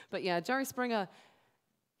 But yeah, Jerry Springer,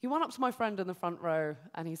 he went up to my friend in the front row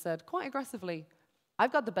and he said, quite aggressively,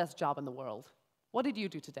 I've got the best job in the world. What did you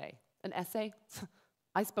do today? An essay?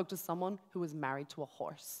 I spoke to someone who was married to a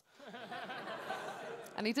horse.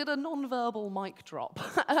 And he did a non-verbal mic drop,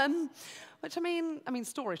 which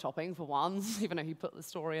story topping for one, even though he put the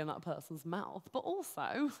story in that person's mouth, but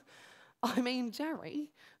also, Jerry,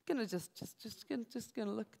 gonna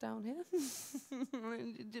look down here.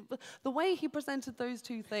 The way he presented those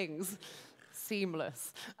 2 things,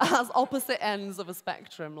 seamless, as opposite ends of a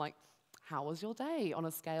spectrum, how was your day on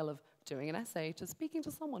a scale of doing an essay to speaking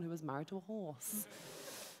to someone who was married to a horse?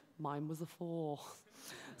 Mine was a 4.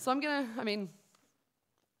 So I'm gonna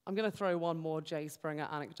throw one more Jay Springer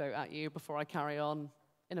anecdote at you before I carry on.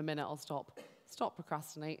 In a minute, I'll stop stop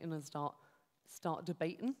procrastinating and start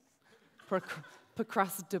debating.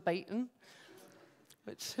 Procrast-debating.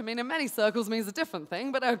 Which, I mean, in many circles means a different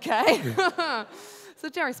thing, but okay. So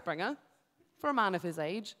Jerry Springer, for a man of his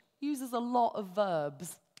age, uses a lot of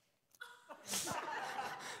verbs.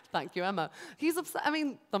 Thank you, Emma. He's obsessed. I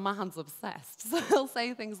mean, the man's obsessed. So he'll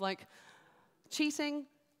say things like, cheating,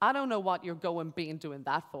 I don't know what you're being doing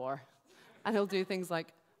that for. And he'll do things like,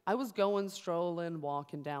 I was going, strolling,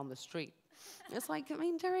 walking down the street. It's like, I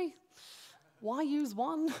mean, Jerry, why use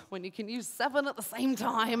one when you can use 7 at the same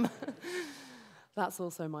time? That's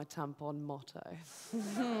also my tampon motto.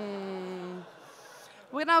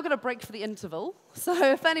 We're now going to break for the interval.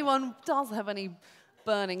 So if anyone does have any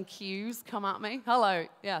burning cues, come at me. Hello,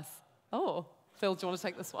 yes. Oh, Phil, do you want to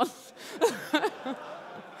take this one?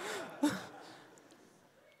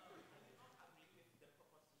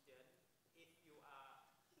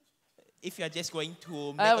 If you are just going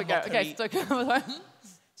to make There a we go. mockery, Okay,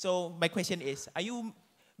 so my question is, are you,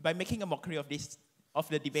 by making a mockery of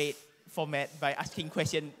the debate format, by asking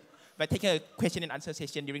question, by taking a question and answer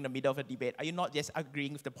session during the middle of a debate, are you not just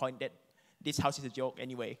agreeing with the point that this house is a joke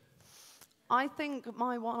anyway? I think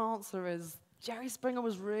my one answer is Jerry Springer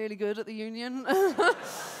was really good at the Union. And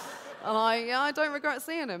I don't regret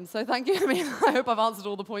seeing him, so thank you. I mean, I hope I've answered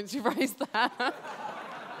all the points you've raised there.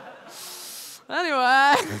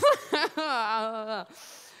 Anyway.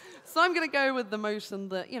 So I'm going to go with the motion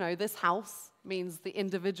that, you know, this house means the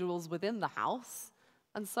individuals within the house.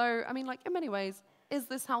 And so, I mean, like, in many ways, is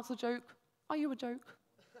this house a joke? Are you a joke?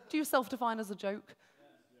 Do you self-define as a joke?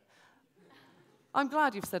 I'm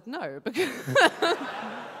glad you've said no, because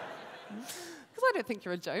I don't think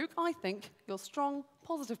you're a joke. I think you're strong,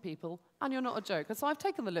 positive people, and you're not a joke. And so I've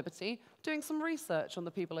taken the liberty doing some research on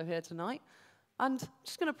the people who are here tonight, and I'm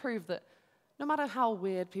just going to prove that no matter how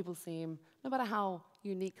weird people seem, no matter how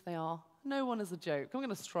unique they are, no one is a joke. I'm going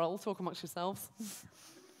to stroll, talk amongst yourselves.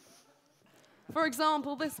 For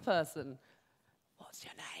example, this person. What's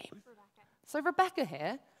your name? Rebecca. So Rebecca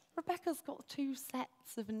here, Rebecca's got 2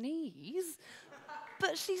 sets of knees,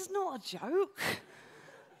 but she's not a joke.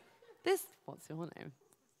 What's your name?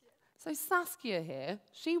 So Saskia here,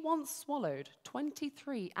 she once swallowed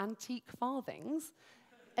 23 antique farthings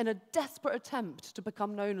in a desperate attempt to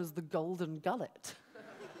become known as the Golden Gullet.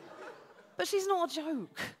 But she's not a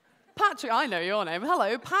joke. Patrick, I know your name.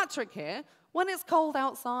 Hello, Patrick here. When it's cold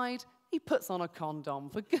outside, he puts on a condom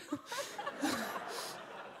for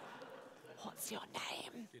What's your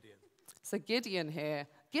name? Gideon. So Gideon here.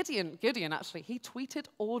 Gideon, actually, he tweeted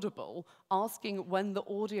Audible asking when the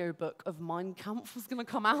audiobook of Mein Kampf was going to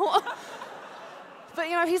come out. But,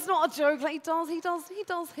 you know, he's not a joke. Like, he does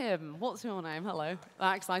him. What's your name? Hello.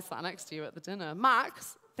 Max, I sat next to you at the dinner.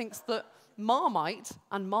 Max thinks that Marmite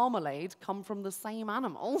and marmalade come from the same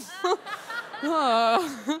animal.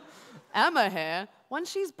 Emma here, when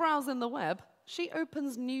she's browsing the web, she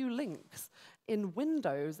opens new links in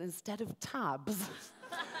windows instead of tabs.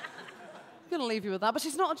 I'm going to leave you with that, but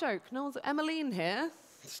she's not a joke. No one's... Emmeline here,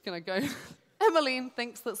 just going to go. Emmeline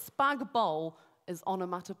thinks that spag bol is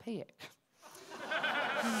onomatopoeic.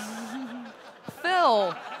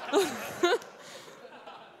 Phil.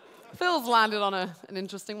 Phil's landed on an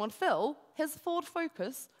interesting one. Phil, his Ford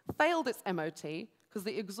Focus failed its MOT because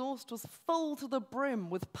the exhaust was full to the brim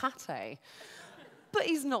with pate. But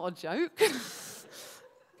he's not a joke.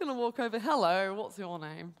 I'm going to walk over. Hello, what's your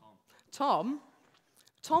name? Tom.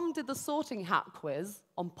 Tom did the sorting hat quiz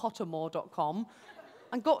on Pottermore.com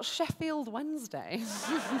and got Sheffield Wednesday.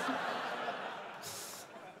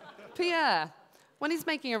 Pierre, when he's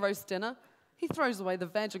making a roast dinner, he throws away the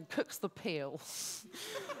veg and cooks the peel.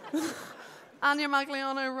 Anya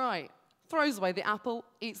Magliano, right. Throws away the apple,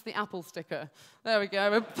 eats the apple sticker. There we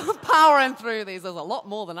go, we're powering through these. There's a lot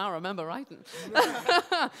more than I remember writing.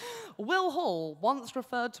 Will Hall once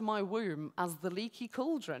referred to my womb as the leaky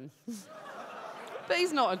cauldron. But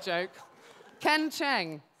he's not a joke. Ken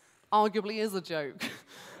Cheng arguably is a joke.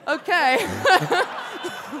 Okay.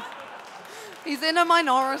 He's in a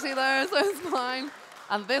minority though, so it's fine.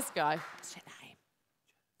 And this guy, what's your name?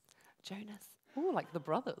 Jonas. Ooh, like the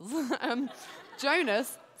brothers.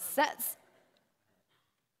 Jonas sets...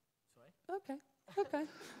 Sorry? Okay.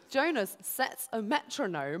 Jonas sets a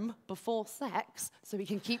metronome before sex so he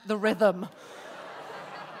can keep the rhythm.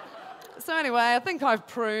 So anyway, I think I've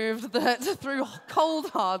proved that through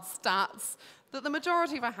cold, hard stats that the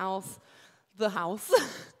majority of the house,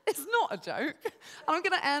 is not a joke. And I'm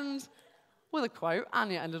going to end with a quote.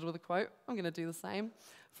 Anya ended with a quote. I'm going to do the same.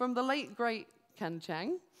 From the late, great Ken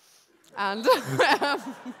Cheng. And I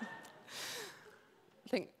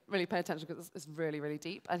think really pay attention because it's really, really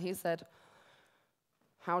deep. And he said,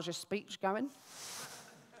 how's your speech going?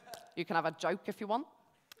 You can have a joke if you want.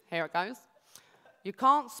 Here it goes. You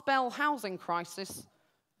can't spell housing crisis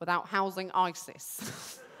without housing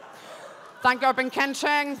ISIS. Thank you, I've been Ken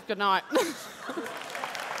Cheng. Good night.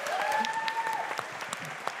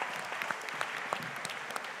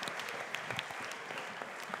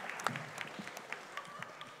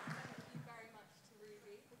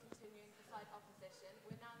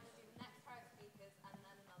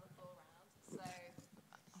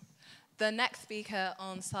 The next speaker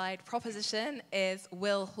on side proposition is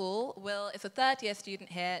Will Hall. Will is a third-year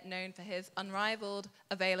student here, known for his unrivaled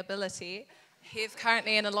availability. He is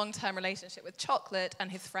currently in a long-term relationship with chocolate,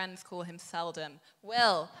 and his friends call him Seldom.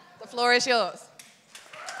 Will, the floor is yours.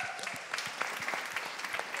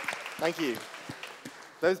 Thank you.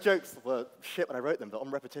 Those jokes were shit when I wrote them, but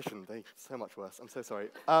on repetition, they're so much worse. I'm so sorry.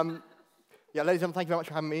 Yeah, ladies and gentlemen, thank you very much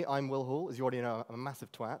for having me. I'm Will Hall. As you already know, I'm a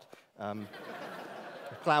massive twat.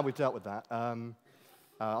 Glad we've dealt with that.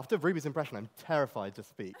 After Ruby's impression, I'm terrified to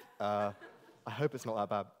speak. I hope it's not that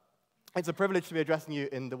bad. It's a privilege to be addressing you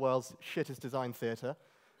in the world's shittest design theatre.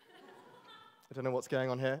 I don't know what's going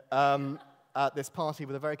on here. At this party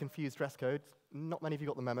with a very confused dress code. Not many of you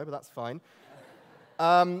got the memo, but that's fine.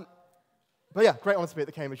 But yeah, great honour to be at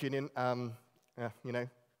the Cambridge Union. Yeah, you know,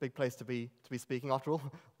 big place to be speaking. After all,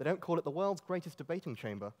 they don't call it the world's greatest debating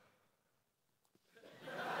chamber.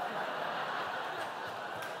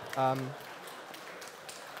 But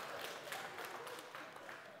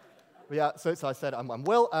yeah, so I said, I'm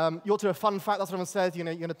Will. You ought to do a fun fact. That's what everyone says. You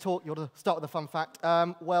know, you're going to talk. You ought to start with a fun fact.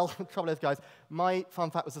 Well, the trouble is, guys, my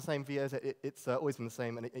fun fact was the same for years. It's always been the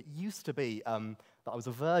same, and it used to be that I was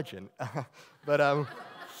a virgin. But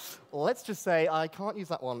let's just say I can't use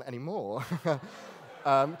that one anymore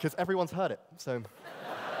because everyone's heard it. So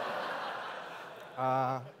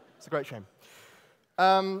it's a great shame.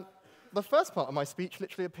 The first part of my speech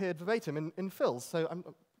literally appeared verbatim in Phil's, so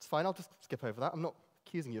it's fine. I'll just skip over that. I'm not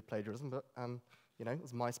accusing you of plagiarism, but you know, it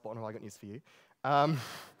was my spot on how I got news for you.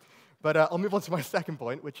 But I'll move on to my second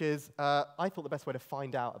point, which is I thought the best way to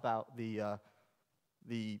find out about the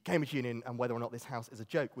Cambridge Union and whether or not this house is a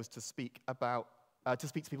joke was to speak to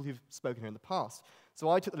people who've spoken here in the past. So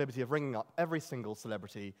I took the liberty of ringing up every single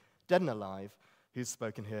celebrity, dead and alive, who's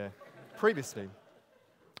spoken here previously.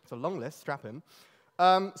 It's a long list. Strap in.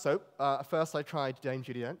 First I tried Dame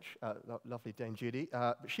Judi Dench, lovely Dame Judy,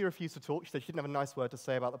 but she refused to talk. She said she didn't have a nice word to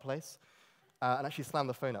say about the place, and actually slammed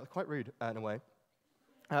the phone out. Quite rude, in a way.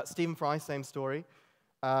 Stephen Fry, same story.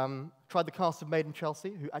 Tried the cast of Made in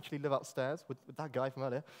Chelsea, who actually live upstairs with that guy from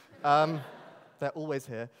earlier. They're always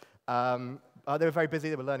here. They were very busy.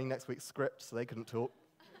 They were learning next week's script, so they couldn't talk.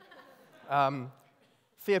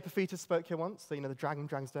 Theo Paphitis spoke here once, so you know, the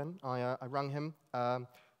Dragon's Den. I rang him.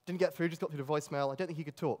 Didn't get through, just got through the voicemail. I don't think he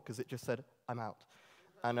could talk, because it just said, I'm out.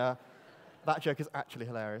 And that joke is actually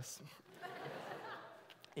hilarious,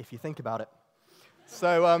 if you think about it.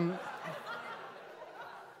 So,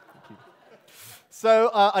 thank you. So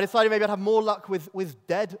I decided maybe I'd have more luck with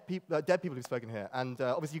dead people who've spoken here. And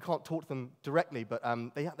obviously you can't talk to them directly, but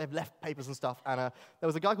they've left papers and stuff. And there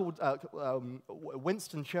was a guy called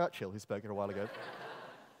Winston Churchill who spoke here a while ago.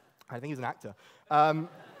 I think he's an actor.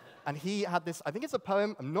 And he had this, I think it's a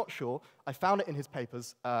poem, I'm not sure. I found it in his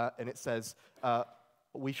papers, and it says,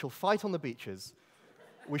 we shall fight on the beaches,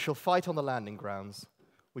 we shall fight on the landing grounds,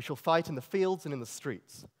 we shall fight in the fields and in the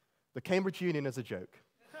streets. The Cambridge Union is a joke.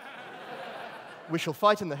 We shall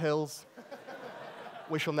fight in the hills,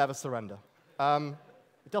 we shall never surrender.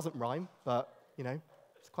 It doesn't rhyme, but, you know,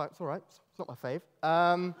 it's all right. It's not my fave.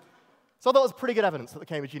 So I thought it was pretty good evidence that the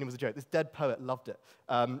Cambridge Union was a joke. This dead poet loved it.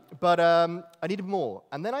 But I needed more.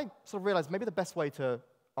 And then I sort of realized maybe the best way to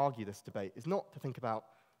argue this debate is not to think about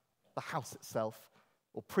the house itself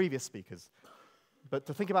or previous speakers, but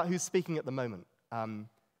to think about who's speaking at the moment.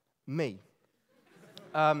 Me.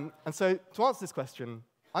 And so to answer this question,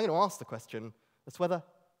 I'm going to ask the question as to whether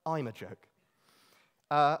I'm a joke.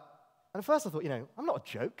 And at first I thought, you know, I'm not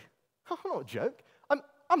a joke. I'm not a joke.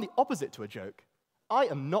 I'm the opposite to a joke. I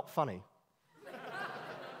am not funny.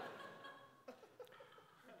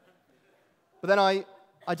 But then I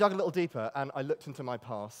dug a little deeper, and I looked into my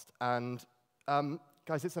past. And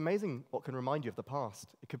guys, it's amazing what can remind you of the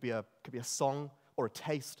past. It could be a song, or a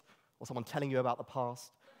taste, or someone telling you about the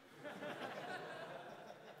past.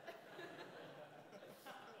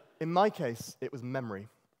 In my case, it was memory.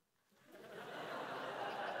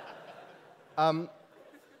 So I'm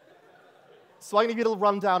going to give you a little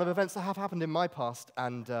rundown of events that have happened in my past,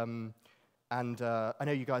 and I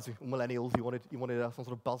know you guys are millennials. You wanted some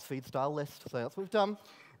sort of BuzzFeed-style list, so that's what we've done.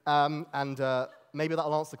 Maybe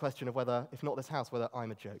that'll answer the question of whether, if not this house, whether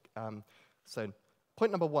I'm a joke. So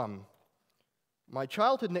Point number 1. My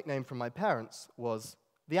childhood nickname from my parents was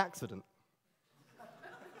The Accident.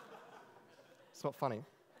 It's not funny.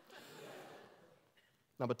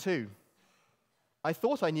 Number 2. I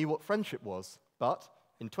thought I knew what friendship was, but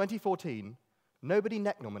in 2014, nobody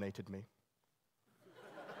neck-nominated me.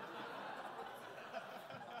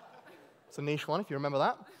 It's a niche one, if you remember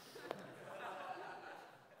that.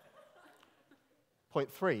 Point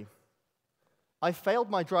 3. I failed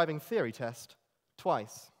my driving theory test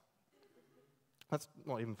twice. That's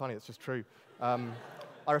not even funny, it's just true. I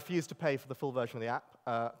refused to pay for the full version of the app,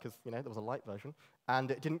 because, there was a light version, and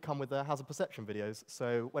it didn't come with the hazard perception videos,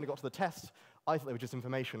 so when it got to the test, I thought they were just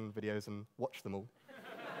information videos and watched them all.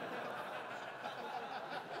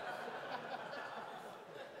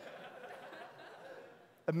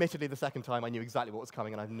 Admittedly, the second time I knew exactly what was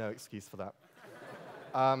coming, and I have no excuse for that.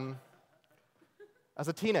 As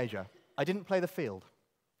a teenager, I didn't play the field.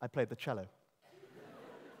 I played the cello.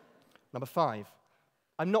 Number 5,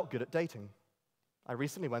 I'm not good at dating. I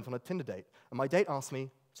recently went on a Tinder date, and my date asked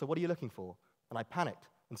me, "So what are you looking for?" And I panicked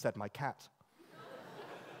and said, "My cat."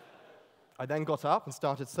 I then got up and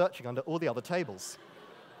started searching under all the other tables,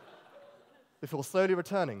 before slowly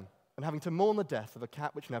returning and having to mourn the death of a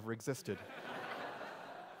cat which never existed.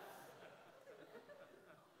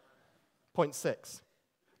 Point 6.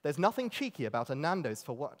 There's nothing cheeky about a Nando's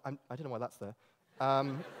for what? I don't know why that's there.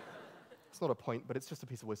 It's not a point, but it's just a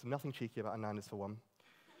piece of wisdom. Nothing cheeky about a Nando's for one.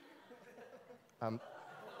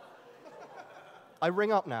 I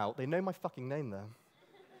ring up now. They know my fucking name there.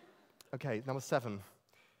 Okay, number 7.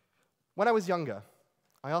 When I was younger,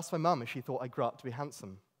 I asked my mum if she thought I grew up to be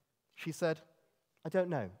handsome. She said, "I don't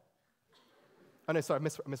know." Oh, no, sorry, I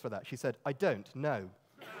misread that. She said, "I don't know."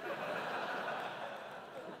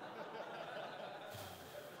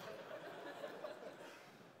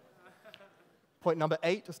 Point number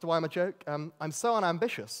 8, as to why I'm a joke. I'm so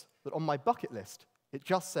unambitious that on my bucket list, it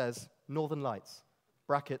just says Northern Lights,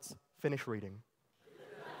 brackets, finish reading.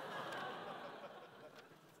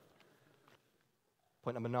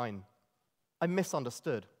 Point number 9, I'm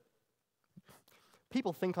misunderstood.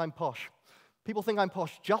 People think I'm posh. People think I'm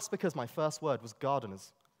posh just because my first word was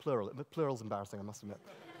gardeners, plural. Plural's embarrassing, I must admit.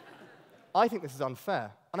 I think this is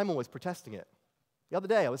unfair, and I'm always protesting it. The other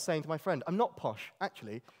day, I was saying to my friend, "I'm not posh,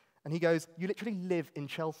 actually." And he goes, "You literally live in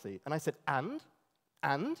Chelsea." And I said, And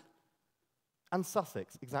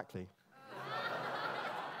Sussex, exactly.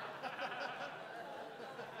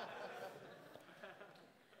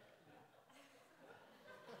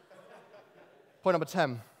 Point number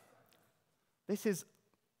 10. This is,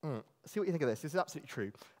 see what you think of this. This is absolutely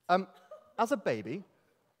true. As a baby,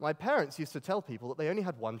 my parents used to tell people that they only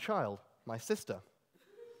had one child, my sister.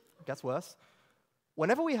 It gets worse.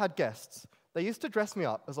 Whenever we had guests, they used to dress me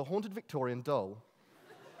up as a haunted Victorian doll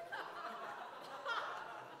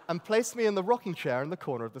and place me in the rocking chair in the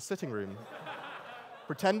corner of the sitting room,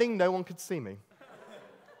 pretending no one could see me.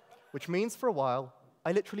 Which means, for a while,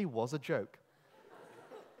 I literally was a joke.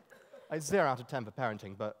 0 out of 10 for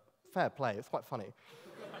parenting, but fair play, it's quite funny.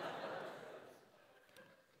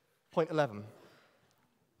 Point 11.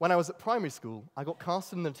 When I was at primary school, I got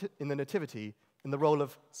cast in the Nativity in the role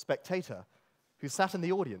of spectator, who sat in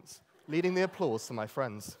the audience, leading the applause for my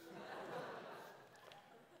friends.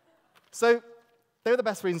 So, they were the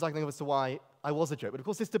best reasons I can think of as to why I was a joke. But of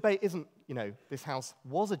course, this debate isn't, this house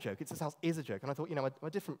was a joke. It's this house is a joke. And I thought, I'm a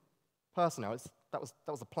different person now. That was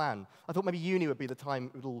the plan. I thought maybe uni would be the time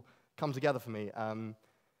it would all come together for me. And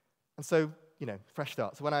so, fresh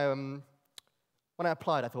start. So when I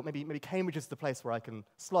applied, I thought maybe Cambridge is the place where I can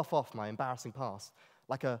slough off my embarrassing past,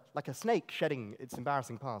 like a snake shedding its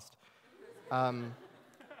embarrassing past. I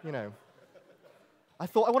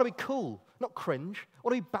thought, I want to be cool, not cringe. I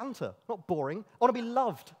want to be banter, not boring. I want to be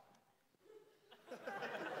loved.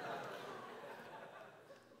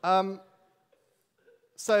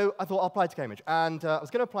 So I thought I'll apply to Cambridge. And I was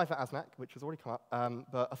going to apply for ASNAC, which has already come up,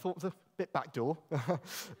 but I thought it was a bit backdoor.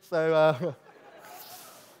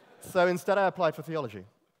 So instead I applied for theology.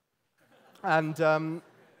 And I'm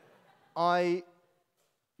going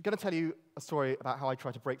to tell you a story about how I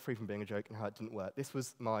tried to break free from being a joke and how it didn't work. This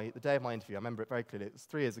was the day of my interview. I remember it very clearly. It was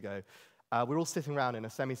 3 years ago. We were all sitting around in a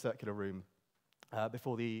semicircular room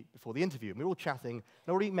before the interview. And we were all chatting, and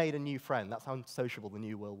I already made a new friend. That's how sociable the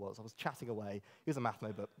new Will was. I was chatting away. He was a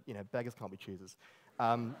mathmo, but beggars can't be choosers.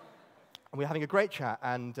 And we were having a great chat,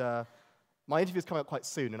 and my interview was coming up quite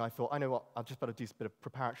soon, and I thought, I know what, I'll just better do a bit of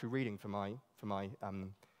preparatory reading for my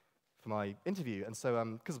interview. And so,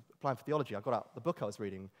 because of applying for theology, I got out the book I was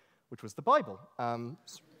reading, which was the Bible,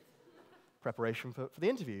 preparation for the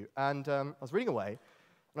interview. And I was reading away,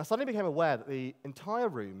 and I suddenly became aware that the entire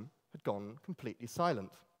room had gone completely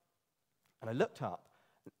silent. And I looked up,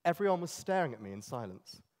 and everyone was staring at me in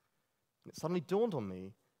silence. And it suddenly dawned on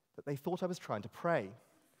me that they thought I was trying to pray.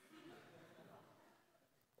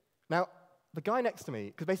 Now, the guy next to me,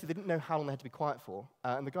 because basically they didn't know how long they had to be quiet for,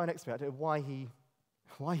 and the guy next to me, I don't know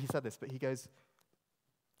why he said this, but he goes,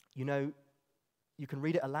 you know, you can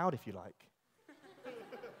read it aloud if you like.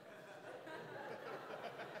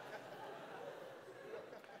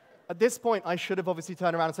 At this point, I should have obviously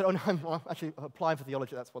turned around and said, oh, no, I'm actually applying for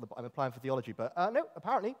theology. That's what I'm applying for theology. But no,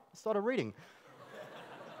 apparently, I started reading.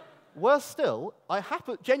 Worse still, I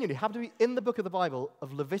genuinely happen to be in the book of the Bible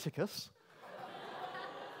of Leviticus,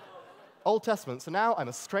 Old Testament. So now I'm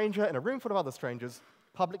a stranger in a room full of other strangers,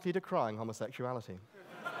 publicly decrying homosexuality.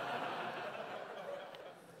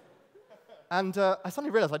 And I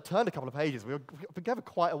suddenly realized I'd turned a couple of pages. We were together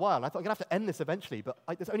quite a while, and I thought I'm going to have to end this eventually, but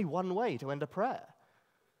there's only one way to end a prayer.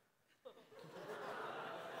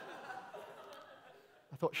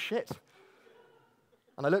 I thought, shit.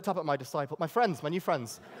 And I looked up at my disciple, my friends, my new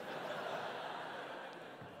friends.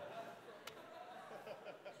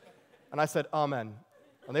 And I said, Amen.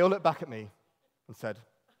 And they all looked back at me and said,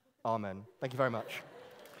 Amen. Thank you very much.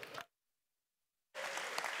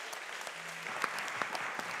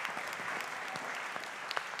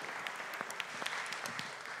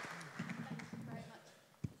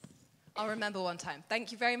 I'll remember one time.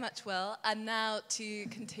 Thank you very much, Will. And now to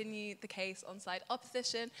continue the case on side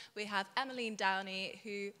opposition, we have Emmeline Downey,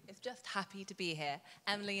 who is just happy to be here.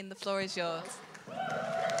 Emmeline, the floor is yours.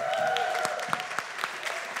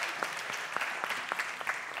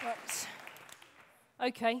 Right.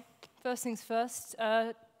 Okay, first things first.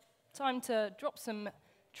 Time to drop some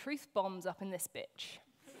truth bombs up in this bitch.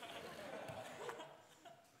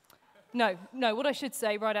 No, what I should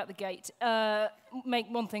say right out the gate, make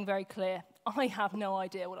one thing very clear. I have no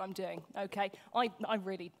idea what I'm doing, okay? I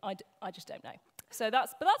just don't know.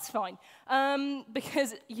 But that's fine,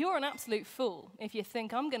 because you're an absolute fool if you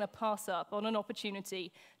think I'm going to pass up on an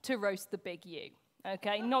opportunity to roast the big you,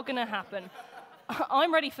 okay? Not going to happen.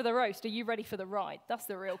 I'm ready for the roast. Are you ready for the ride? That's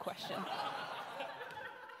the real question.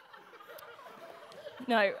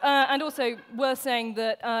 No, and also worth saying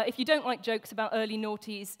that if you don't like jokes about early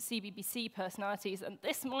noughties CBBC personalities, and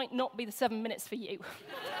this might not be the 7 minutes for you.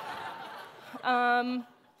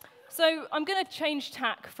 So I'm going to change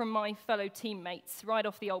tack from my fellow teammates right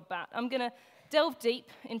off the old bat. I'm going to delve deep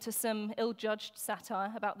into some ill-judged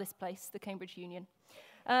satire about this place, the Cambridge Union.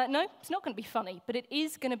 No, it's not going to be funny, but it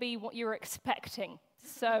is going to be what you're expecting.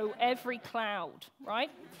 So every cloud, right?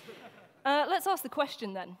 Let's ask the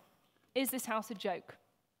question then. Is this house a joke?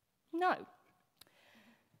 No.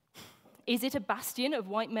 Is it a bastion of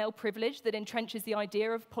white male privilege that entrenches the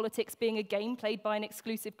idea of politics being a game played by an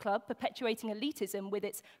exclusive club, perpetuating elitism with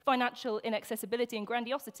its financial inaccessibility and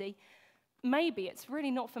grandiosity? Maybe. It's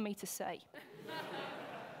really not for me to say.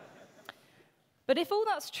 But if all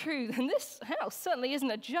that's true, then this house certainly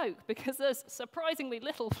isn't a joke, because there's surprisingly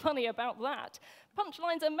little funny about that.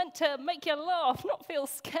 Punchlines are meant to make you laugh, not feel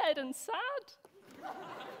scared and sad.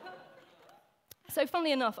 So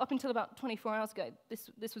funnily enough, up until about 24 hours ago,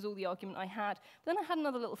 this was all the argument I had. Then I had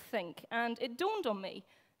another little think, and it dawned on me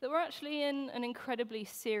that we're actually in an incredibly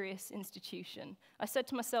serious institution. I said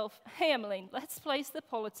to myself, hey, Emmeline, let's place the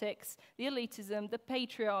politics, the elitism, the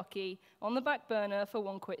patriarchy on the back burner for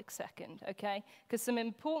one quick second, okay? Because some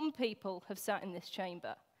important people have sat in this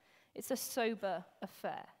chamber. It's a sober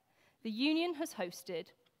affair. The union has hosted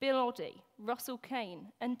Bill Oddie, Russell Kane,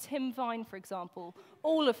 and Tim Vine, for example,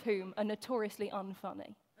 all of whom are notoriously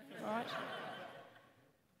unfunny, right?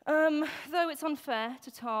 Though it's unfair to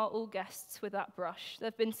tar all guests with that brush, there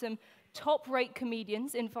have been some top-rate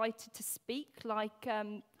comedians invited to speak, like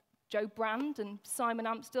Joe Brand and Simon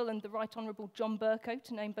Amstel and the Right Honourable John Bercow,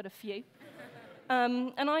 to name but a few.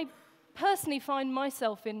 And I personally find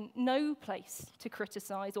myself in no place to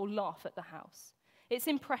criticise or laugh at the house. It's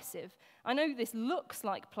impressive. I know this looks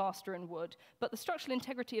like plaster and wood, but the structural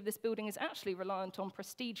integrity of this building is actually reliant on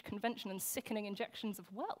prestige, convention, and sickening injections of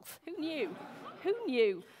wealth. Who knew? Who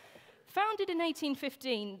knew? Founded in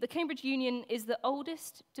 1815, the Cambridge Union is the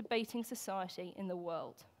oldest debating society in the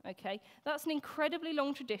world, okay? That's an incredibly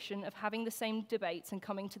long tradition of having the same debates and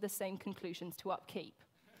coming to the same conclusions to upkeep.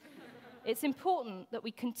 It's important that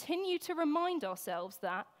we continue to remind ourselves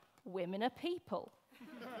that women are people.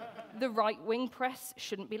 The right-wing press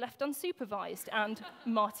shouldn't be left unsupervised, and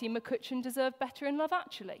Marty McCutcheon deserved better in Love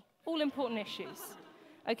Actually. All important issues,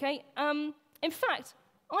 okay? In fact,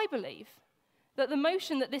 I believe that the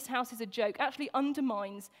motion that this house is a joke actually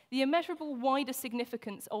undermines the immeasurable wider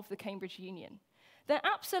significance of the Cambridge Union. There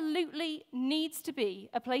absolutely needs to be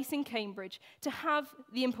a place in Cambridge to have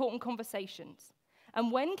the important conversations.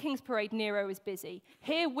 And when King's Parade Nero is busy,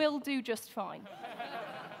 here will do just fine.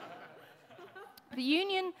 The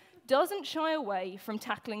union doesn't shy away from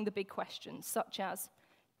tackling the big questions, such as,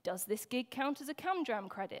 does this gig count as a CamDram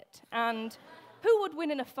credit? And who would win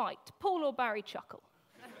in a fight, Paul or Barry Chuckle?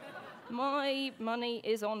 My money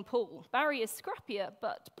is on Paul. Barry is scrappier,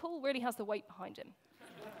 but Paul really has the weight behind him.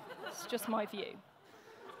 It's just my view.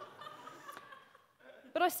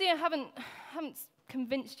 But I see I haven't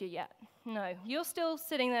convinced you yet. No, you're still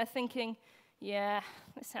sitting there thinking, yeah,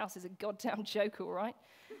 this house is a goddamn joke, all right.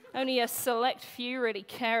 Only a select few really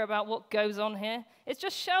care about what goes on here. It's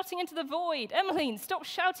just shouting into the void. Emmeline, stop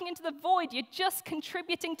shouting into the void. You're just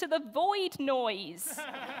contributing to the void noise.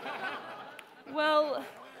 Well,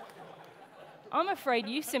 I'm afraid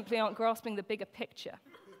you simply aren't grasping the bigger picture.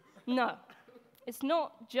 No, it's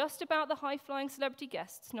not just about the high-flying celebrity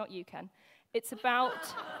guests, not you, Ken. It's about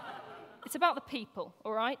the people,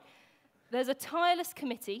 all right? There's a tireless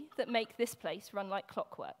committee that make this place run like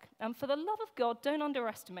clockwork. And for the love of God, don't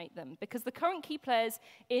underestimate them, because the current key players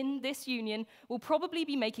in this union will probably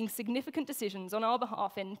be making significant decisions on our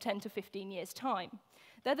behalf in 10 to 15 years' time.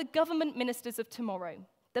 They're the government ministers of tomorrow,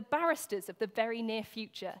 the barristers of the very near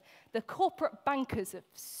future, the corporate bankers of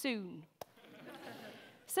soon.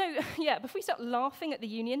 So, yeah, before we start laughing at the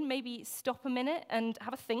union, maybe stop a minute and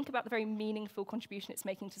have a think about the very meaningful contribution it's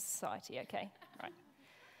making to society, okay? Right.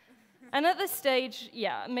 And at this stage,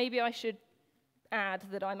 yeah, maybe I should add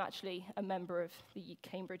that I'm actually a member of the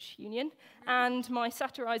Cambridge Union, and my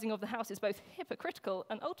satirizing of the house is both hypocritical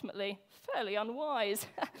and ultimately fairly unwise.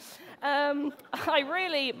 I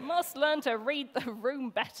really must learn to read the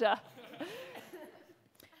room better.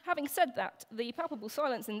 Having said that, the palpable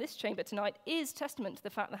silence in this chamber tonight is testament to the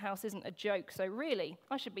fact the house isn't a joke, so really,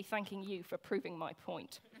 I should be thanking you for proving my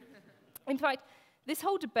point. In fact, this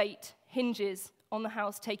whole debate hinges on the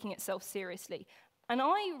house taking itself seriously, and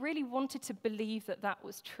I really wanted to believe that that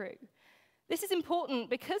was true. This is important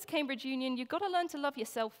because, Cambridge Union, you've got to learn to love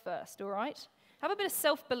yourself first, all right? Have a bit of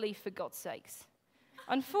self-belief, for God's sakes.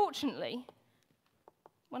 Unfortunately,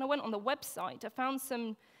 when I went on the website, I found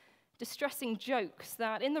some distressing jokes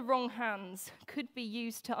that, in the wrong hands, could be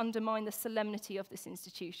used to undermine the solemnity of this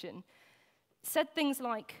institution. It said things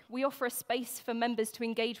like, we offer a space for members to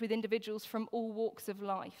engage with individuals from all walks of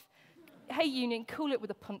life. Hey, union, cool it with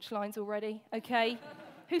the punchlines already, okay?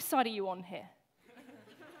 Whose side are you on here?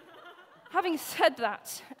 Having said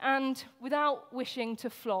that, and without wishing to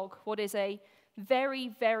flog what is a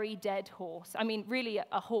very, very dead horse, I mean, really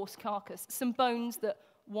a horse carcass, some bones that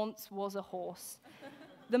once was a horse,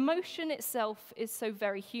 the motion itself is so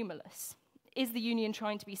very humorless. Is the union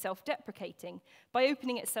trying to be self-deprecating? By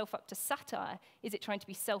opening itself up to satire, is it trying to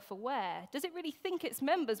be self-aware? Does it really think its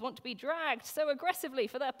members want to be dragged so aggressively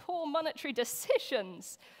for their poor monetary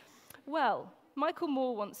decisions? Well, Michael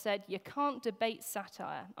Moore once said, you can't debate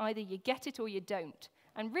satire. Either you get it or you don't.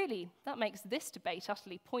 And really, that makes this debate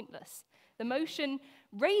utterly pointless. The motion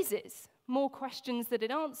raises more questions than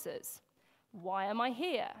it answers. Why am I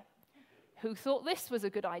here? Who thought this was a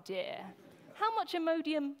good idea? How much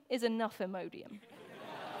Imodium is enough Imodium?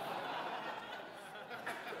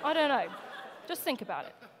 I don't know. Just think about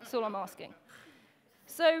it. That's all I'm asking.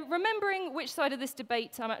 So, remembering which side of this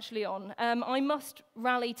debate I'm actually on, I must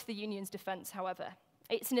rally to the union's defence, however.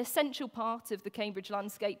 It's an essential part of the Cambridge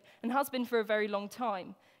landscape and has been for a very long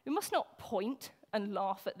time. We must not point and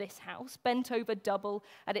laugh at this house, bent over double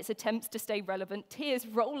at its attempts to stay relevant, tears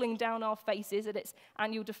rolling down our faces at its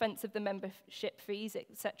annual defence of the membership fees,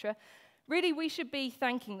 etc. Really, we should be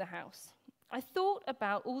thanking the house. I thought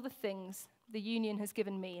about all the things the union has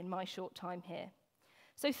given me in my short time here.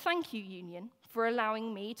 So thank you, union, for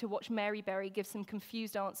allowing me to watch Mary Berry give some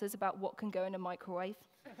confused answers about what can go in a microwave.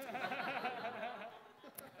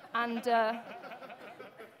 And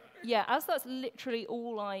yeah, as that's literally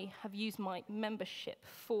all I have used my membership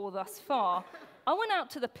for thus far, I went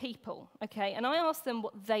out to the people, okay, and I asked them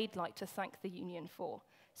what they'd like to thank the union for.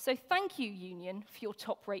 So thank you, union, for your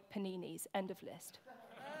top-rate paninis, end of list.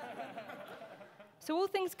 So all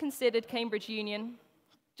things considered, Cambridge Union,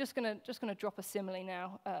 just gonna drop a simile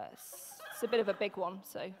now. It's a bit of a big one,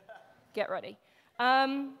 so get ready.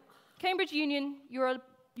 Cambridge Union, you're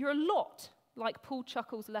a lot like Paul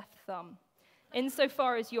Chuckle's left thumb,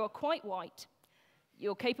 insofar as you're quite white,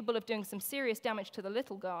 you're capable of doing some serious damage to the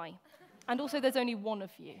little guy, and also there's only one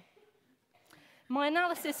of you. My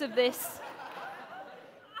analysis of this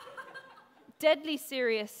deadly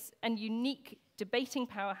serious and unique debating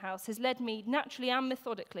powerhouse has led me naturally and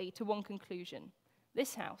methodically to one conclusion.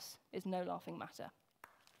 This house is no laughing matter.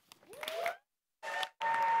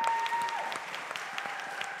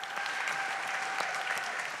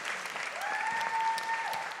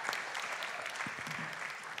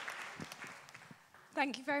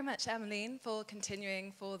 Thank you very much, Emmeline, for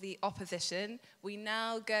continuing for the opposition. We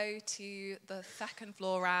now go to the second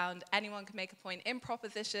floor round. Anyone can make a point in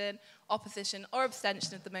proposition, opposition, or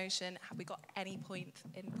abstention of the motion. Have we got any points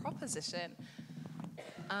in proposition?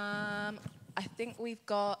 I think we've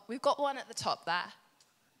got one at the top there.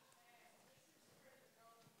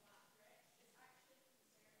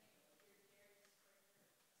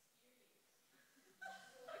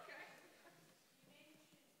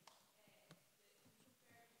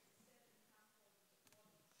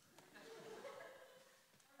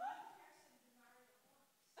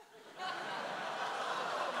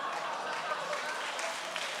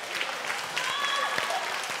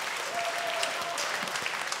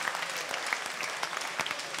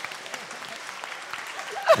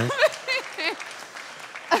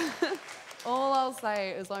 All I'll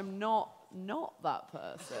say is I'm not that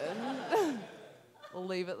person. We'll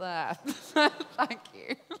leave it there. Thank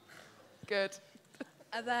you. Good.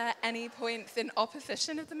 Are there any points in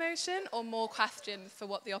opposition of the motion or more questions for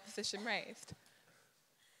what the opposition raised?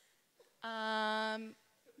 No,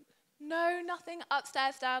 nothing.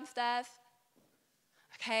 Upstairs, downstairs.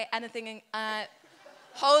 Okay, anything in...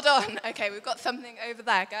 hold on. Okay, we've got something over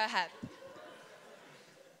there. Go ahead.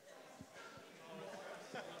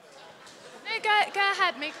 No, go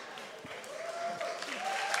ahead.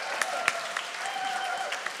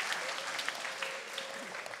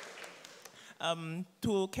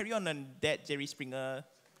 To carry on that Jerry Springer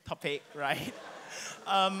topic, right?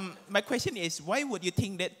 My question is, why would you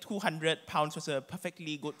think that £200 was a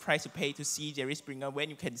perfectly good price to pay to see Jerry Springer when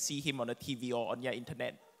you can see him on a TV or on your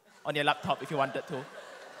internet, on your laptop if you wanted to?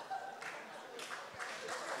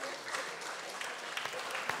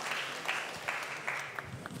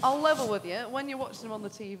 I'll level with you. When you're watching him on the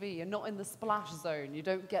TV, you're not in the splash zone. You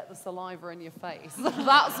don't get the saliva in your face.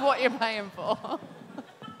 That's what you're paying for.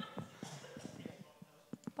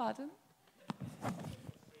 Pardon?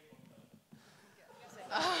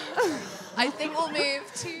 I think we'll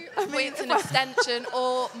move to points in abstention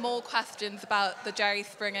or more questions about the Jerry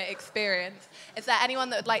Springer experience. Is there anyone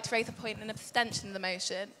that would like to raise a point in abstention of the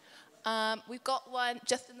motion? We've got one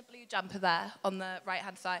just in the blue jumper there on the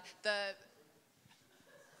right-hand side.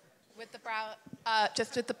 With the brown,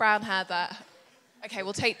 just with the brown hair there. Okay,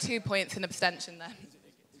 we'll take 2 points in abstention then.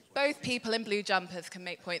 Both people in blue jumpers can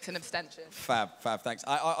make points in abstention. Fab, thanks.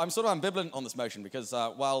 I'm sort of ambivalent on this motion because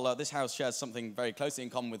while this house shares something very closely in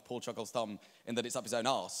common with Paul Chuckle's thumb in that it's up his own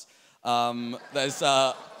arse, there's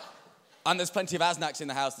plenty of ASNACs in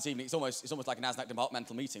the house this evening. It's almost like an ASNAC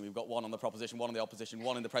departmental meeting. We've got one on the proposition, one on the opposition,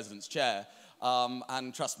 one in the president's chair.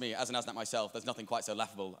 And trust me, as an ASNAC myself, there's nothing quite so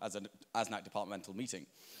laughable as an ASNAC departmental meeting.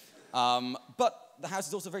 But the House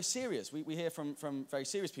is also very serious. We hear from very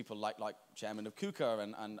serious people like Chairman of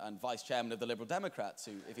KUKA and Vice Chairman of the Liberal Democrats,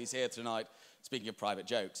 who, if he's here tonight, speaking of private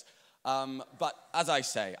jokes. But as I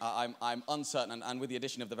say, I'm uncertain, and with the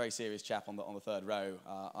addition of the very serious chap on the third row,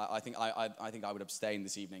 I think I would abstain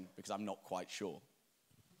this evening because I'm not quite sure.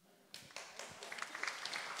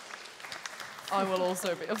 I will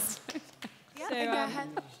also be abstaining. Yeah, So, go ahead.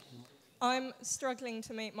 I'm struggling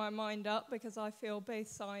to make my mind up because I feel both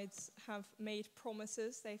sides have made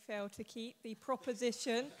promises they failed to keep. The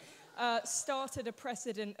proposition started a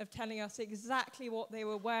precedent of telling us exactly what they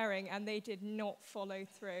were wearing, and they did not follow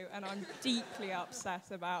through, and I'm deeply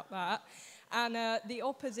upset about that. And the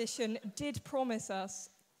opposition did promise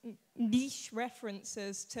us niche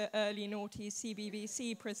references to early noughties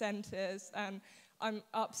CBBC presenters, and I'm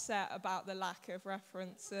upset about the lack of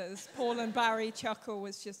references. Paul and Barry Chuckle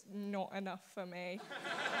was just not enough for me.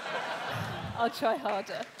 I'll try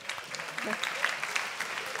harder.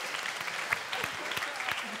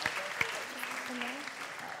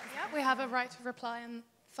 Yeah, we have a right to reply on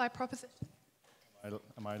side proposition.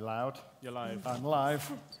 Am I loud? You're live. I'm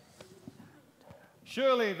live.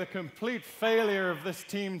 Surely the complete failure of this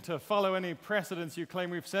team to follow any precedents you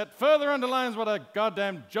claim we've set further underlines what a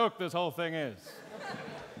goddamn joke this whole thing is.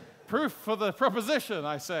 Proof for the proposition,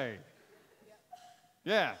 I say.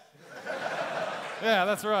 Yeah. Yeah,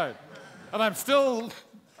 that's right. And I'm still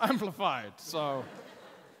amplified, so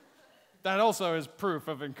that also is proof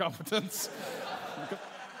of incompetence.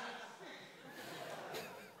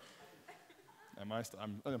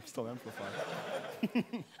 I'm still amplified.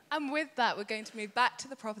 And with that, we're going to move back to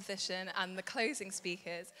the proposition and the closing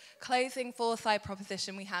speakers. Closing for side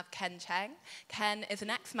proposition, we have Ken Cheng. Ken is an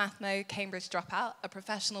ex-Mathmo Cambridge dropout, a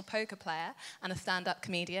professional poker player, and a stand-up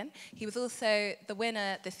comedian. He was also the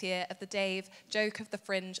winner this year of the Dave Joke of the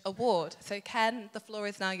Fringe Award. So Ken, the floor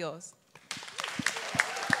is now yours.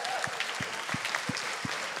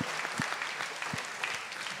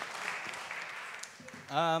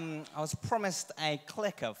 I was promised a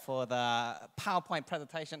clicker for the PowerPoint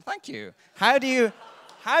presentation. Thank you. How do you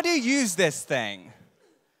use this thing?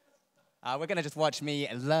 We're going to just watch me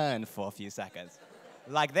learn for a few seconds.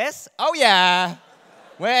 Like this? Oh, yeah.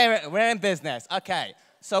 We're in business. Okay.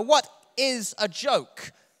 So what is a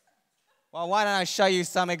joke? Well, why don't I show you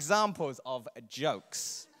some examples of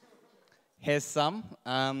jokes? Here's some.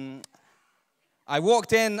 I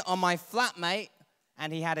walked in on my flatmate,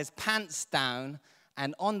 and he had his pants down,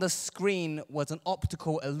 and on the screen was an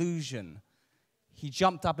optical illusion. He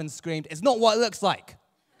jumped up and screamed, "It's not what it looks like."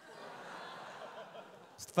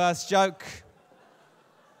 It's the first joke.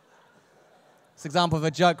 It's an example of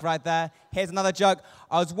a joke right there. Here's another joke.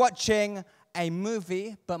 I was watching a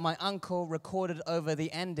movie, but my uncle recorded over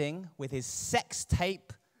the ending with his sex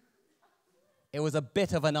tape. It was a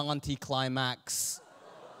bit of an anticlimax.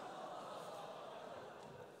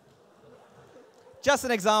 Just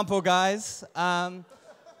an example, guys.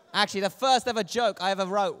 Actually, the first ever joke I ever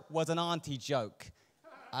wrote was an auntie joke.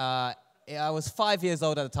 I was 5 years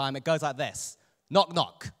old at the time. It goes like this. Knock,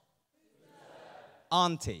 knock.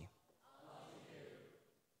 Auntie.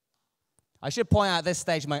 I should point out at this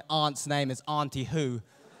stage my aunt's name is Auntie Who.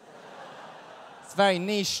 It's a very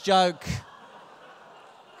niche joke.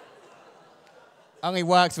 Only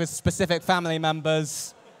works with specific family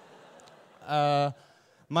members.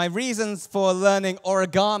 My reasons for learning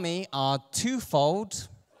origami are twofold.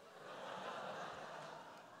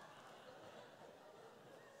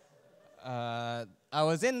 I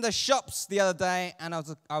was in the shops the other day, and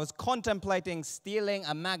I was contemplating stealing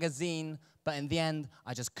a magazine, but in the end,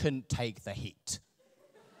 I just couldn't take the heat.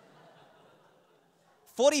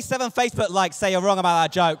 47 Facebook likes say you're wrong about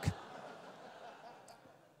that joke.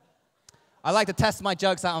 I like to test my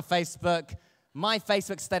jokes out on Facebook. My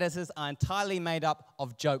Facebook statuses are entirely made up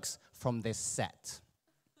of jokes from this set.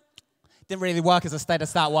 Didn't really work as a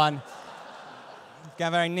status, that one. Got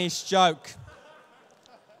a very niche joke.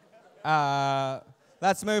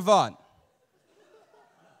 Let's move on.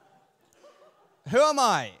 Who am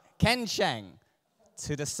I, Ken Cheng,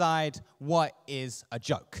 to decide what is a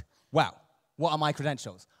joke? Well, what are my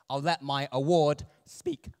credentials? I'll let my award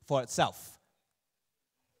speak for itself.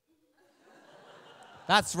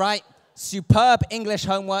 That's right. Superb English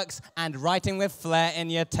homeworks and writing with flair in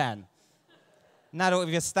year 10. Now that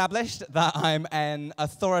we've established that I'm an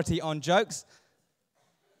authority on jokes,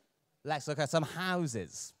 let's look at some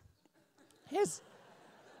houses. Here's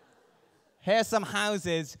some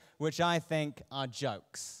houses which I think are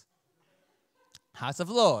jokes. House of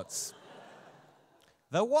Lords.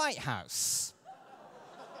 The White House.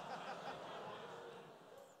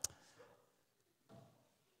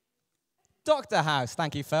 Doctor House,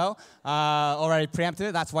 thank you, Phil. Already preempted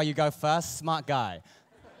it, that's why you go first, smart guy.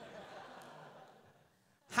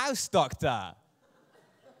 House Doctor.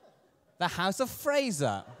 The House of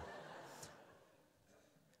Fraser.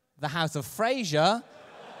 The House of Frasier.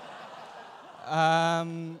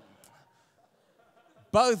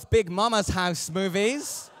 Both Big Mama's House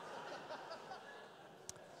movies.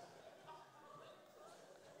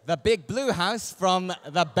 The Big Blue House from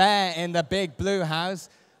The Bear in the Big Blue House.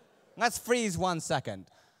 Let's freeze 1 second.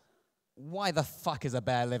 Why the fuck is a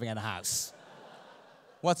bear living in a house?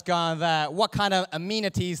 What's going on there? What kind of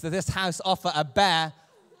amenities does this house offer a bear?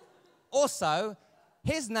 Also,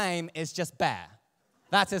 his name is just Bear.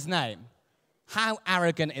 That's his name. How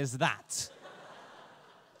arrogant is that?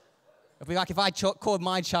 It'd be like if I called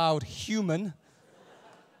my child Human,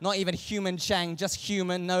 not even Human Cheng, just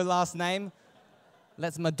Human, no last name.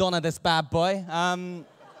 Let's Madonna this bad boy.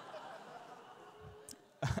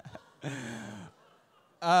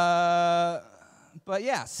 But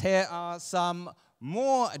yes, here are some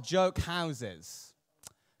more joke houses.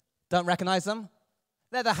 Don't recognize them?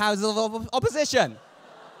 They're the houses of opposition.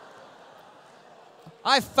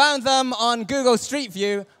 I found them on Google Street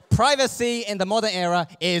View. Privacy in the modern era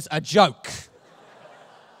is a joke.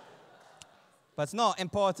 But it's not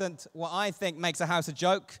important what I think makes a house a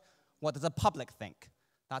joke. What does the public think?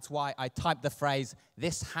 That's why I typed the phrase,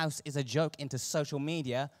 "This house is a joke," into social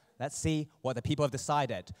media. Let's see what the people have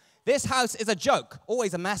decided. This house is a joke,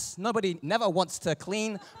 always a mess. Nobody never wants to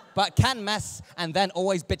clean, but can mess, and then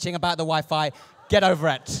always bitching about the Wi-Fi. Get over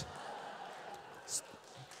it.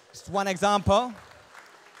 Just one example.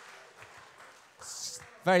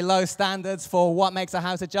 Very low standards for what makes a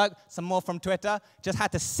house a joke. Some more from Twitter. Just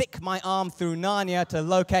had to sick my arm through Narnia to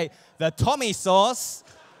locate the Tommy sauce.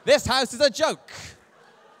 This house is a joke.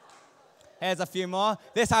 Here's a few more.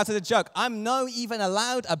 This house is a joke. I'm no even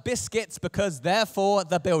allowed a biscuits because they're for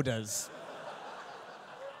the builders.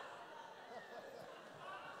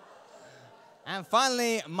 And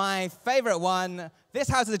finally, my favorite one, This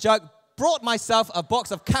House is a Joke brought myself a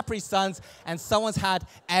box of Capri Suns, and someone's had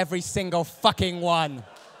every single fucking one.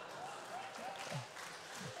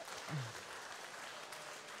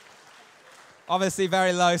 Obviously,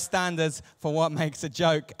 very low standards for what makes a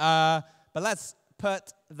joke. But let's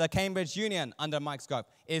put the Cambridge Union under a microscope.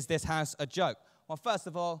 Is this house a joke? Well, first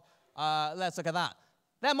of all, let's look at that.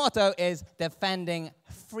 Their motto is defending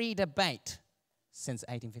free debate since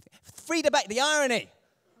 1850. Free debate, the irony.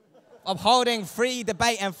 Upholding free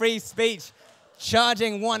debate and free speech,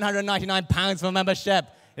 charging £199 for membership.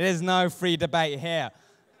 There is no free debate here.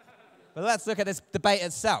 But let's look at this debate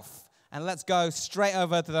itself, and let's go straight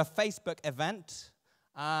over to the Facebook event.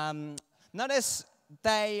 Notice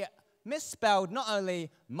they misspelled not only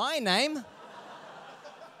my name,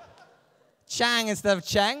 Chang instead of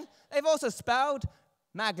Cheng, they've also spelled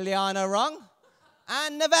Magliano wrong,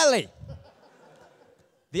 and Novelli.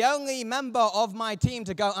 The only member of my team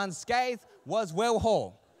to go unscathed was Will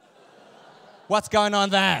Hall. What's going on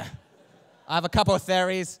there? I have a couple of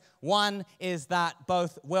theories. One is that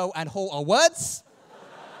both Will and Hall are words.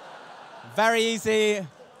 Very easy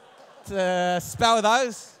to spell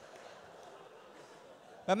those.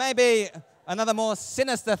 But maybe another more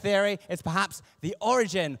sinister theory is perhaps the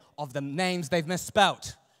origin of the names they've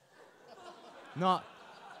misspelt.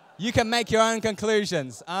 You can make your own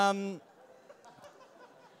conclusions.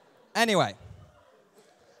 Anyway,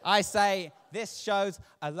 I say this shows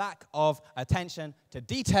a lack of attention to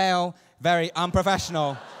detail, very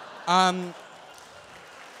unprofessional. But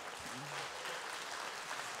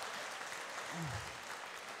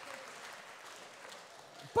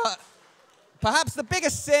perhaps the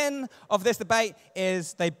biggest sin of this debate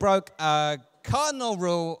is they broke a cardinal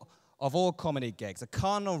rule of all comedy gigs. A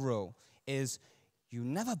cardinal rule is you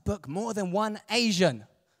never book more than one Asian.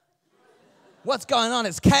 What's going on?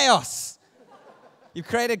 It's chaos. You've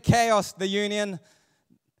created chaos, the union.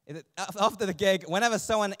 After the gig, whenever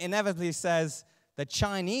someone inevitably says the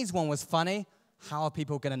Chinese one was funny, how are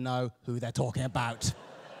people going to know who they're talking about?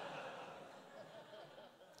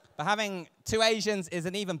 But having two Asians is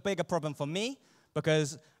an even bigger problem for me,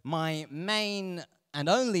 because my main and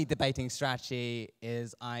only debating strategy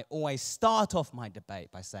is I always start off my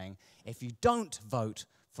debate by saying, if you don't vote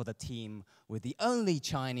for the team with the only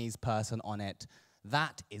Chinese person on it,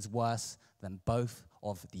 that is worse than both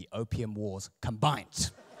of the Opium Wars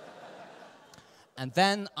combined. And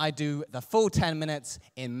then I do the full 10 minutes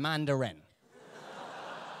in Mandarin.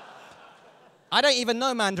 I don't even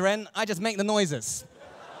know Mandarin, I just make the noises.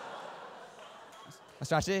 My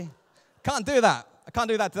strategy? Can't do that. I can't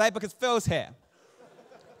do that today because Phil's here.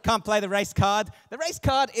 Can't play the race card. The race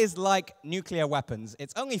card is like nuclear weapons.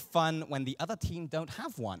 It's only fun when the other team don't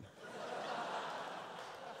have one.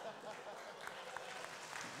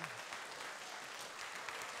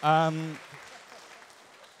 But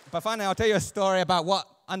finally, I'll tell you a story about what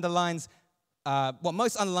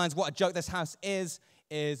most underlines what a joke this house is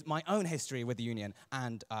my own history with the union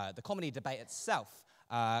and the comedy debate itself.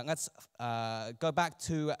 Let's go back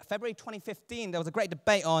to February 2015. There was a great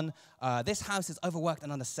debate on this house is overworked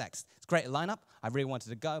and undersexed. It's a great lineup. I really wanted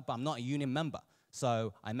to go, but I'm not a union member.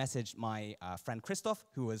 So I messaged my friend Christoph,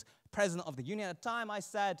 who was president of the union at the time. I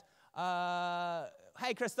said,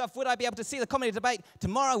 hey, Christoph, would I be able to see the comedy debate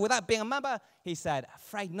tomorrow without being a member? He said,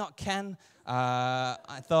 afraid not, Ken. I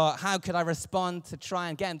thought, how could I respond to try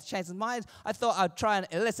and get him to change his mind? I thought I'd try and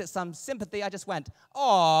elicit some sympathy. I just went,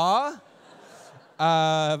 aww.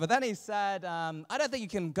 But then he said, I don't think you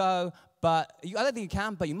can go, I don't think you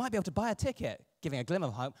can, but you might be able to buy a ticket, giving a glimmer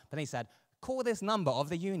of hope. But then he said, call this number of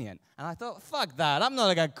the union. And I thought, fuck that. I'm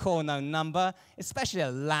not going to call no number, especially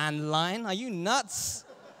a landline. Are you nuts?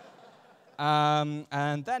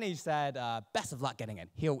 And then he said, best of luck getting in.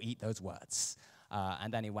 He'll eat those words.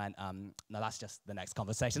 And then he went, no, that's just the next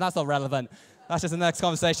conversation. That's not relevant. That's just the next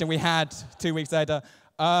conversation we had 2 weeks later.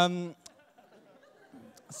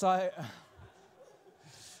 So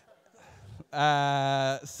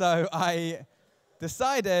I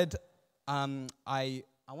decided I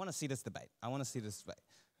want to see this debate. I want to see this debate.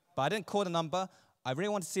 But I didn't call the number. I really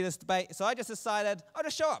want to see this debate. So I just decided I'll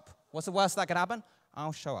just show up. What's the worst that could happen?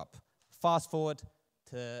 I'll show up. Fast forward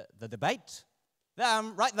to the debate. There I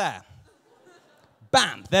am, right there.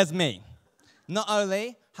 Bam, there's me. Not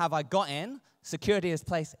only have I got in, security in this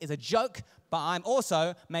place is a joke, but I'm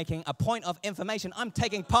also making a point of information. I'm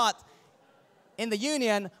taking part in the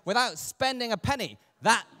union without spending a penny.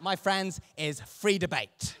 That, my friends, is free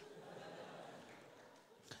debate.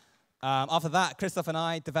 After that, Christoph and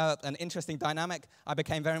I developed an interesting dynamic. I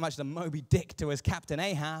became very much the Moby Dick to his Captain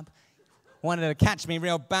Ahab. Wanted to catch me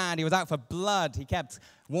real bad. He was out for blood. He kept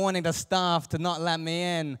warning the staff to not let me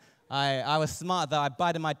in. I was smart, though. I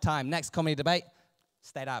bided my time. Next comedy debate,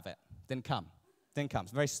 stayed out of it. Didn't come.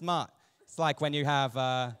 It's very smart. It's like when you have,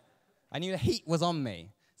 I knew the heat was on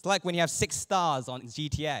me. It's like when you have 6 stars on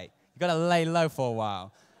GTA. You got to lay low for a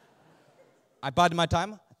while. I bided my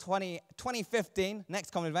time. 2015,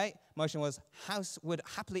 next comedy debate, motion was house would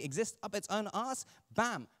happily exist up its own arse.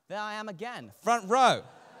 Bam, there I am again, front row.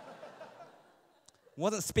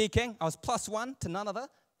 Wasn't speaking. I was +1 to none other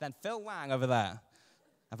than Phil Wang over there.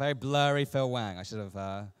 A very blurry Phil Wang. I should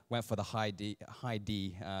have went for the high D.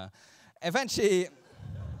 Eventually,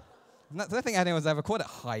 I don't think anyone's ever called it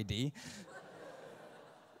high D.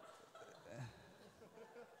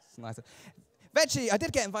 It's nice. Eventually, I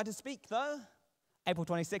did get invited to speak, though. April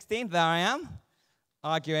 2016, there I am,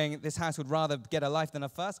 arguing this house would rather get a life than a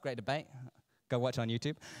first. Great debate. Go watch on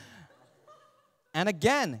YouTube. And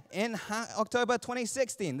again, in October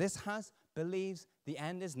 2016, this house believes the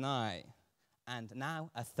end is nigh. And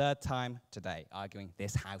now, a third time today, arguing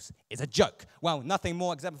this house is a joke. Well, nothing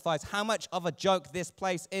more exemplifies how much of a joke this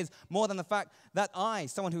place is, more than the fact that I,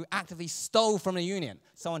 someone who actively stole from the union,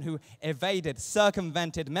 someone who evaded,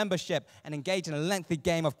 circumvented membership, and engaged in a lengthy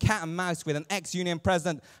game of cat and mouse with an ex-union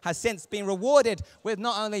president, has since been rewarded with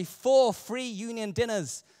not only 4 free union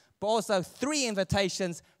dinners, but also 3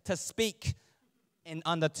 invitations to speak in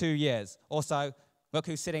under 2 years. Also, look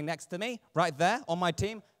who's sitting next to me, right there on my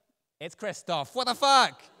team. It's Christoph. What the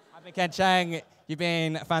fuck? I've been Ken Chang. You've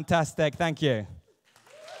been fantastic. Thank you.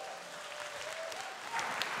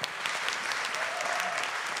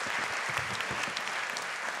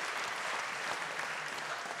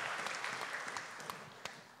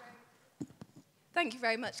 Thank you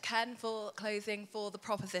very much, Ken, for closing for the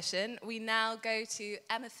proposition. We now go to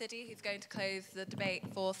Emma Siddy, who's going to close the debate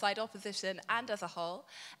for side opposition and as a whole.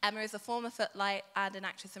 Emma is a former footlight and an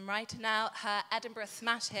actress and writer now. Her Edinburgh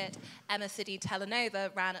smash hit, Emma Siddy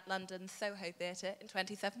Telenova, ran at London's Soho Theatre in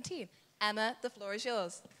 2017. Emma, the floor is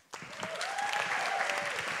yours.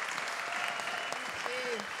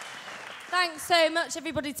 Thanks so much,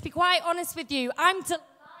 everybody. To be quite honest with you, I'm delighted to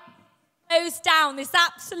close down this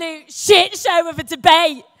absolute shit show of a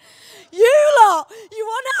debate. You lot, you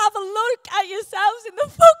want to have a look at yourselves in the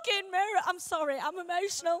fucking mirror. I'm sorry, I'm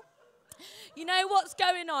emotional. You know what's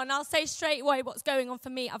going on? I'll say straight away what's going on for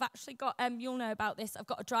me. I've actually got, you'll know about this, I've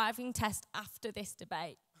got a driving test after this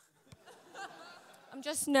debate. I'm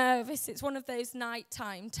just nervous. It's one of those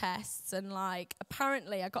nighttime tests, and like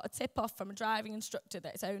apparently I got a tip off from a driving instructor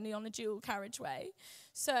that it's only on a dual carriageway.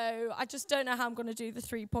 So I just don't know how I'm going to do the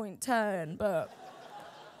 3-point turn, but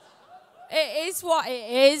it is what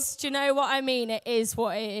it is. Do you know what I mean? It is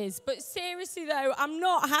what it is. But seriously though, I'm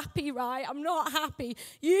not happy, right? I'm not happy.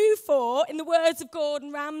 You 4, in the words of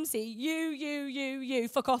Gordon Ramsay, you,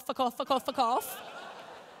 fuck off, fuck off, fuck off, fuck off.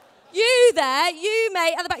 You there, you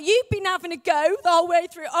mate at the back, you've been having a go the whole way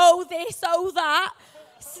through. Oh this, oh that.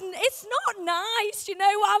 It's not nice, you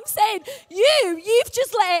know what I'm saying? You've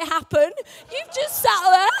just let it happen. You've just sat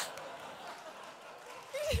there.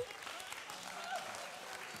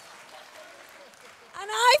 And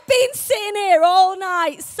I've been sitting here all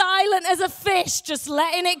night, silent as a fish, just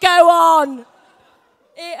letting it go on.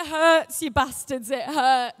 It hurts, you bastards, it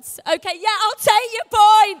hurts. Okay, yeah, I'll take your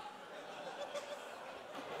point.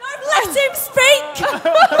 No, let him speak.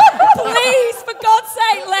 Please, for God's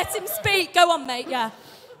sake, let him speak. Go on, mate, yeah.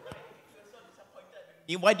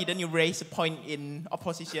 Why didn't you raise a point in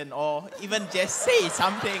opposition or even just say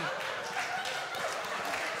something?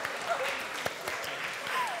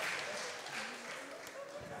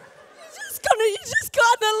 You just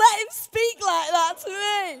gotta let him speak like that to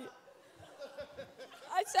me.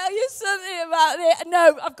 I tell you something about it.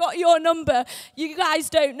 No, I've got your number. You guys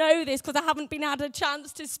don't know this because I haven't been had a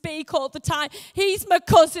chance to speak all the time. He's my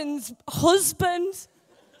cousin's husband.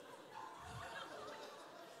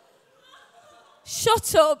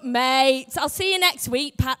 Shut up, mate. I'll see you next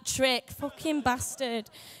week, Patrick. Fucking bastard.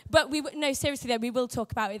 But no, seriously though, we will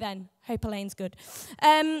talk about it then. Hope Elaine's good.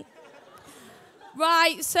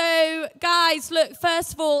 Right, so guys, look,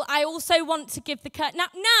 first of all, I also want to give the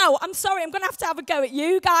now, I'm sorry, I'm going to have a go at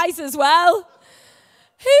you guys as well.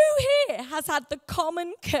 Who here has had the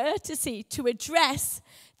common courtesy to address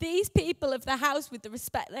these people of the House with the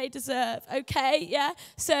respect they deserve? Okay, yeah?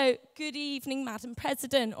 So, good evening, Madam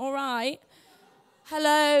President, all right?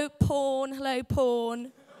 Hello, porn, hello,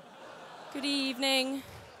 porn. Good evening.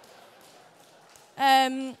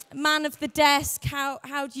 Man of the desk, how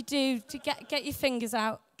do you do? Get your fingers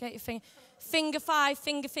out. Get your finger 5,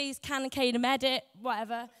 finger fees, can and Cadem edit,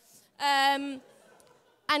 whatever. And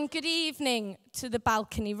good evening to the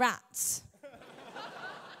balcony rats.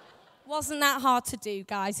 Wasn't that hard to do,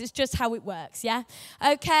 guys. It's just how it works, yeah?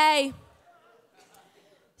 Okay.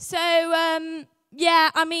 So, yeah,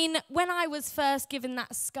 I mean, when I was first given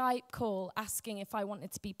that Skype call asking if I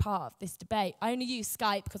wanted to be part of this debate, I only use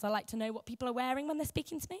Skype because I like to know what people are wearing when they're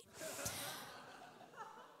speaking to me.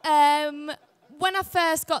 When I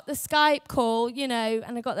first got the Skype call, you know,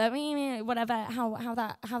 and I got the whatever,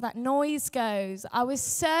 how that noise goes, I was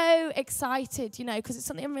so excited, you know, because it's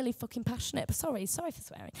something I'm really fucking passionate. But sorry for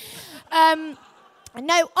swearing.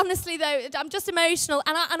 No, honestly though, I'm just emotional,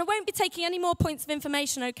 and I won't be taking any more points of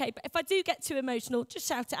information, okay? But if I do get too emotional, just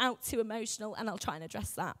shout it out, too emotional, and I'll try and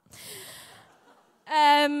address that.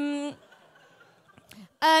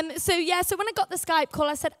 So when I got the Skype call,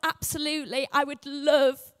 I said, absolutely, I would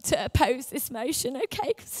love to oppose this motion,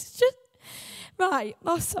 okay? 'Cause it's just, right,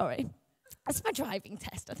 oh, sorry. That's my driving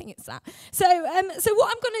test, I think it's that. So what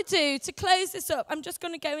I'm going to do, to close this up, I'm just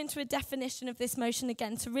going to go into a definition of this motion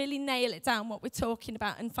again to really nail it down, what we're talking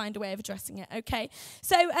about, and find a way of addressing it, okay?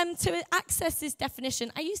 So to access this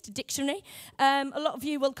definition, I used a dictionary. A lot of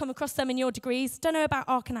you will come across them in your degrees. Don't know about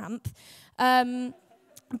Arc and Amp.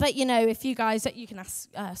 But, you know, if you guys, you can ask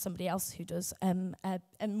somebody else who does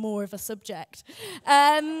more of a subject.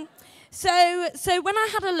 So when I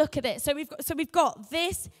had a look at it, so we've got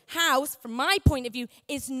this house, from my point of view,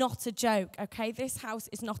 is not a joke, okay? This house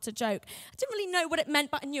is not a joke. I didn't really know what it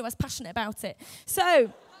meant, but I knew I was passionate about it.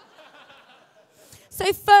 So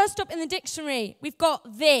first up in the dictionary, we've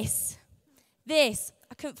got this. This.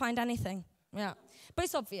 I couldn't find anything. Yeah. But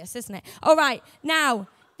it's obvious, isn't it? All right. Now,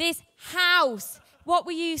 this house. What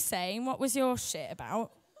were you saying? What was your shit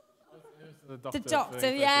about? The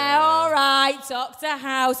doctor, yeah, all right, Dr.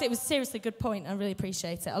 House. It was seriously a good point. I really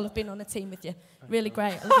appreciate it. I'll have been on a team with you. Really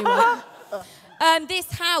great. I'll do well.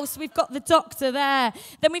 This house, we've got the doctor there.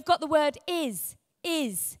 Then we've got the word is.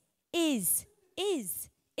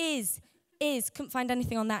 Couldn't find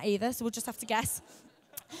anything on that either, so we'll just have to guess.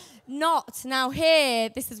 Not. Now here,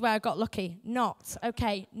 this is where I got lucky. Not.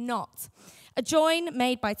 Okay, not. A join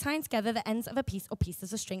made by tying together the ends of a piece or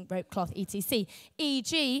pieces of string, rope, cloth, etc.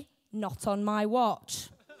 E.g., not on my watch.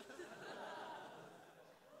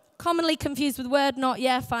 Commonly confused with word not,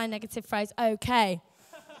 yeah, fine, negative phrase, okay.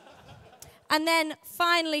 And then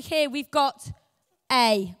finally here we've got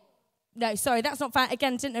a. No, sorry, that's not fine.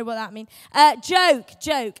 Again, didn't know what that means. Joke.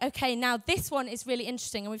 Okay, now this one is really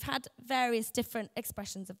interesting, and we've had various different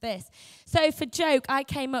expressions of this. So for joke, I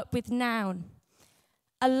came up with noun.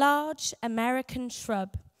 A large American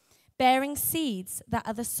shrub bearing seeds that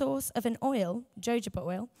are the source of an oil, jojoba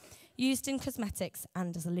oil, used in cosmetics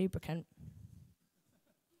and as a lubricant.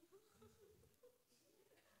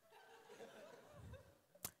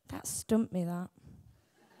 That stumped me, that.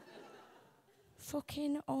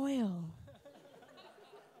 Fucking oil.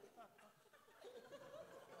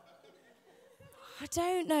 I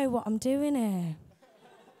don't know what I'm doing here.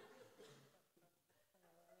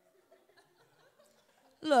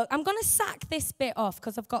 Look, I'm going to sack this bit off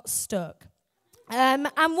because I've got stuck. And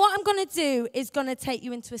what I'm going to do is going to take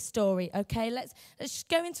you into a story, okay? Let's just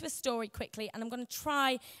go into a story quickly, and I'm going to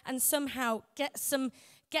try and somehow get some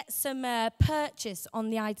purchase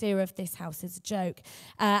on the idea of this house is a joke,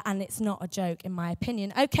 and it's not a joke in my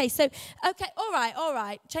opinion. Okay, all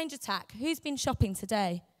right, change of tack. Who's been shopping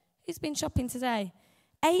today?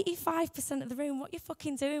 85% of the room. What are you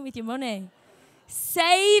fucking doing with your money?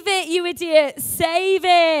 Save it, you idiot. Save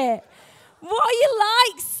it. What are you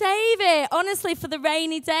like? Save it. Honestly, for the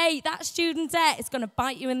rainy day, that student debt is going to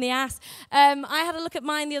bite you in the ass. I had a look at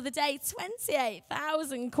mine the other day.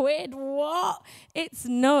 28,000 quid. What? It's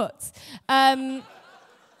nuts.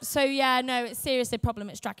 So, yeah, no, it's seriously a problem.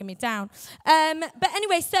 It's dragging me down. But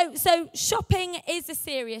anyway, so shopping is a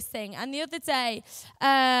serious thing. And the other day,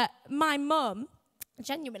 my mum,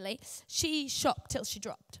 genuinely, she shopped till she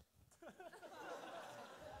dropped.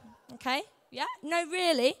 Okay? Yeah? No,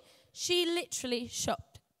 really. She literally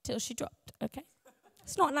shopped till she dropped, okay?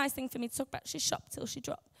 It's not a nice thing for me to talk about. She shopped till she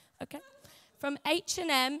dropped, okay? From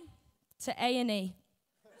H&M to A&E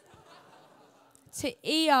to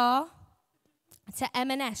ER to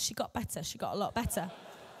M&S. She got better. She got a lot better.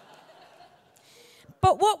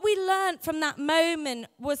 But what we learned from that moment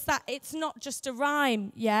was that it's not just a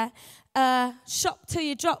rhyme, yeah? Shop till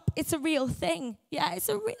you drop. It's a real thing. Yeah, it's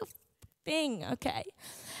a real thing, okay?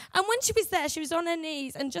 And when she was there, she was on her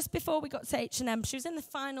knees, and just before we got to H&M, she was in the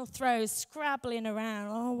final throes, scrabbling around.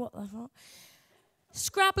 Oh, what the fuck?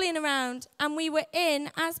 Scrabbling around, and we were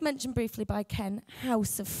in, as mentioned briefly by Ken,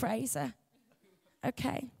 House of Fraser.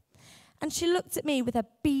 Okay? And she looked at me with her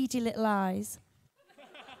beady little eyes.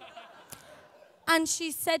 And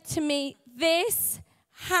she said to me, this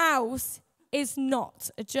house is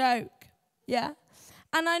not a joke. Yeah?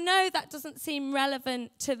 And I know that doesn't seem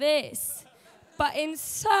relevant to this, but in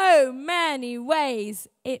so many ways,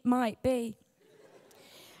 it might be.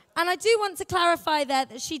 And I do want to clarify there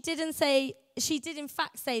that she did in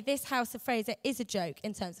fact say this House of Fraser is a joke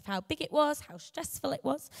in terms of how big it was, how stressful it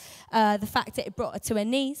was, the fact that it brought her to her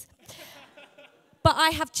knees. But I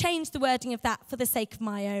have changed the wording of that for the sake of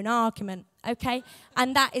my own argument, okay?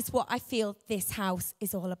 And that is what I feel this house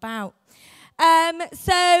is all about.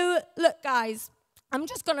 So, look, guys, I'm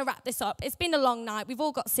just going to wrap this up. It's been a long night. We've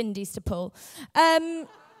all got Cindy's to pull.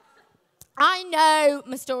 I know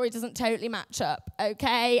my story doesn't totally match up,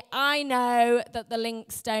 okay? I know that the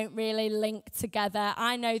links don't really link together.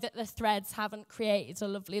 I know that the threads haven't created a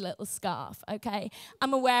lovely little scarf, okay?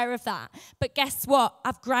 I'm aware of that. But guess what?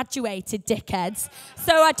 I've graduated, dickheads,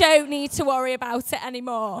 so I don't need to worry about it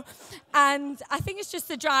anymore. And I think it's just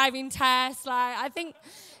a driving test. Like, I think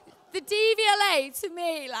the DVLA, to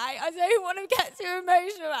me, like, I don't want to get too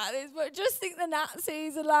emotional about this, but I just think the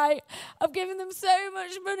Nazis are like, I've given them so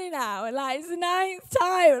much money now, and like, it's the 9th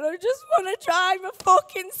time, and I just want to drive a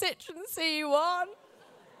fucking Citroen C1.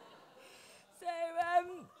 So,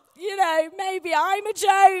 you know, maybe I'm a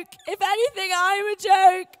joke. If anything, I'm a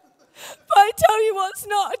joke. But I tell you what's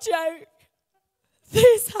not a joke.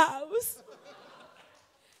 This house.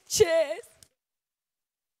 Cheers.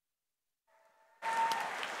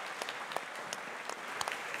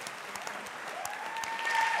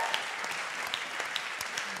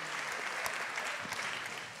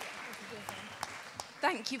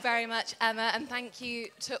 Thank you very much, Emma, and thank you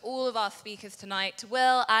to all of our speakers tonight, to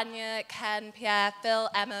Will, Anya, Ken, Pierre, Phil,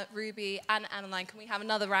 Emma, Ruby, and Emmeline. Can we have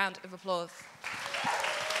another round of applause?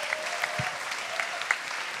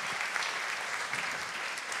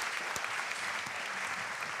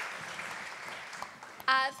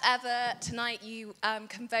 As ever, tonight you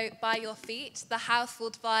can vote by your feet. The House will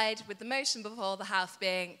divide with the motion before the House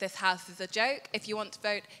being, this house is a joke. If you want to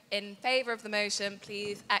vote in favour of the motion,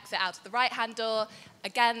 please exit out of the right-hand door,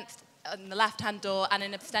 against on the left-hand door, and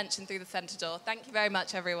in abstention through the centre door. Thank you very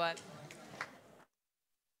much, everyone.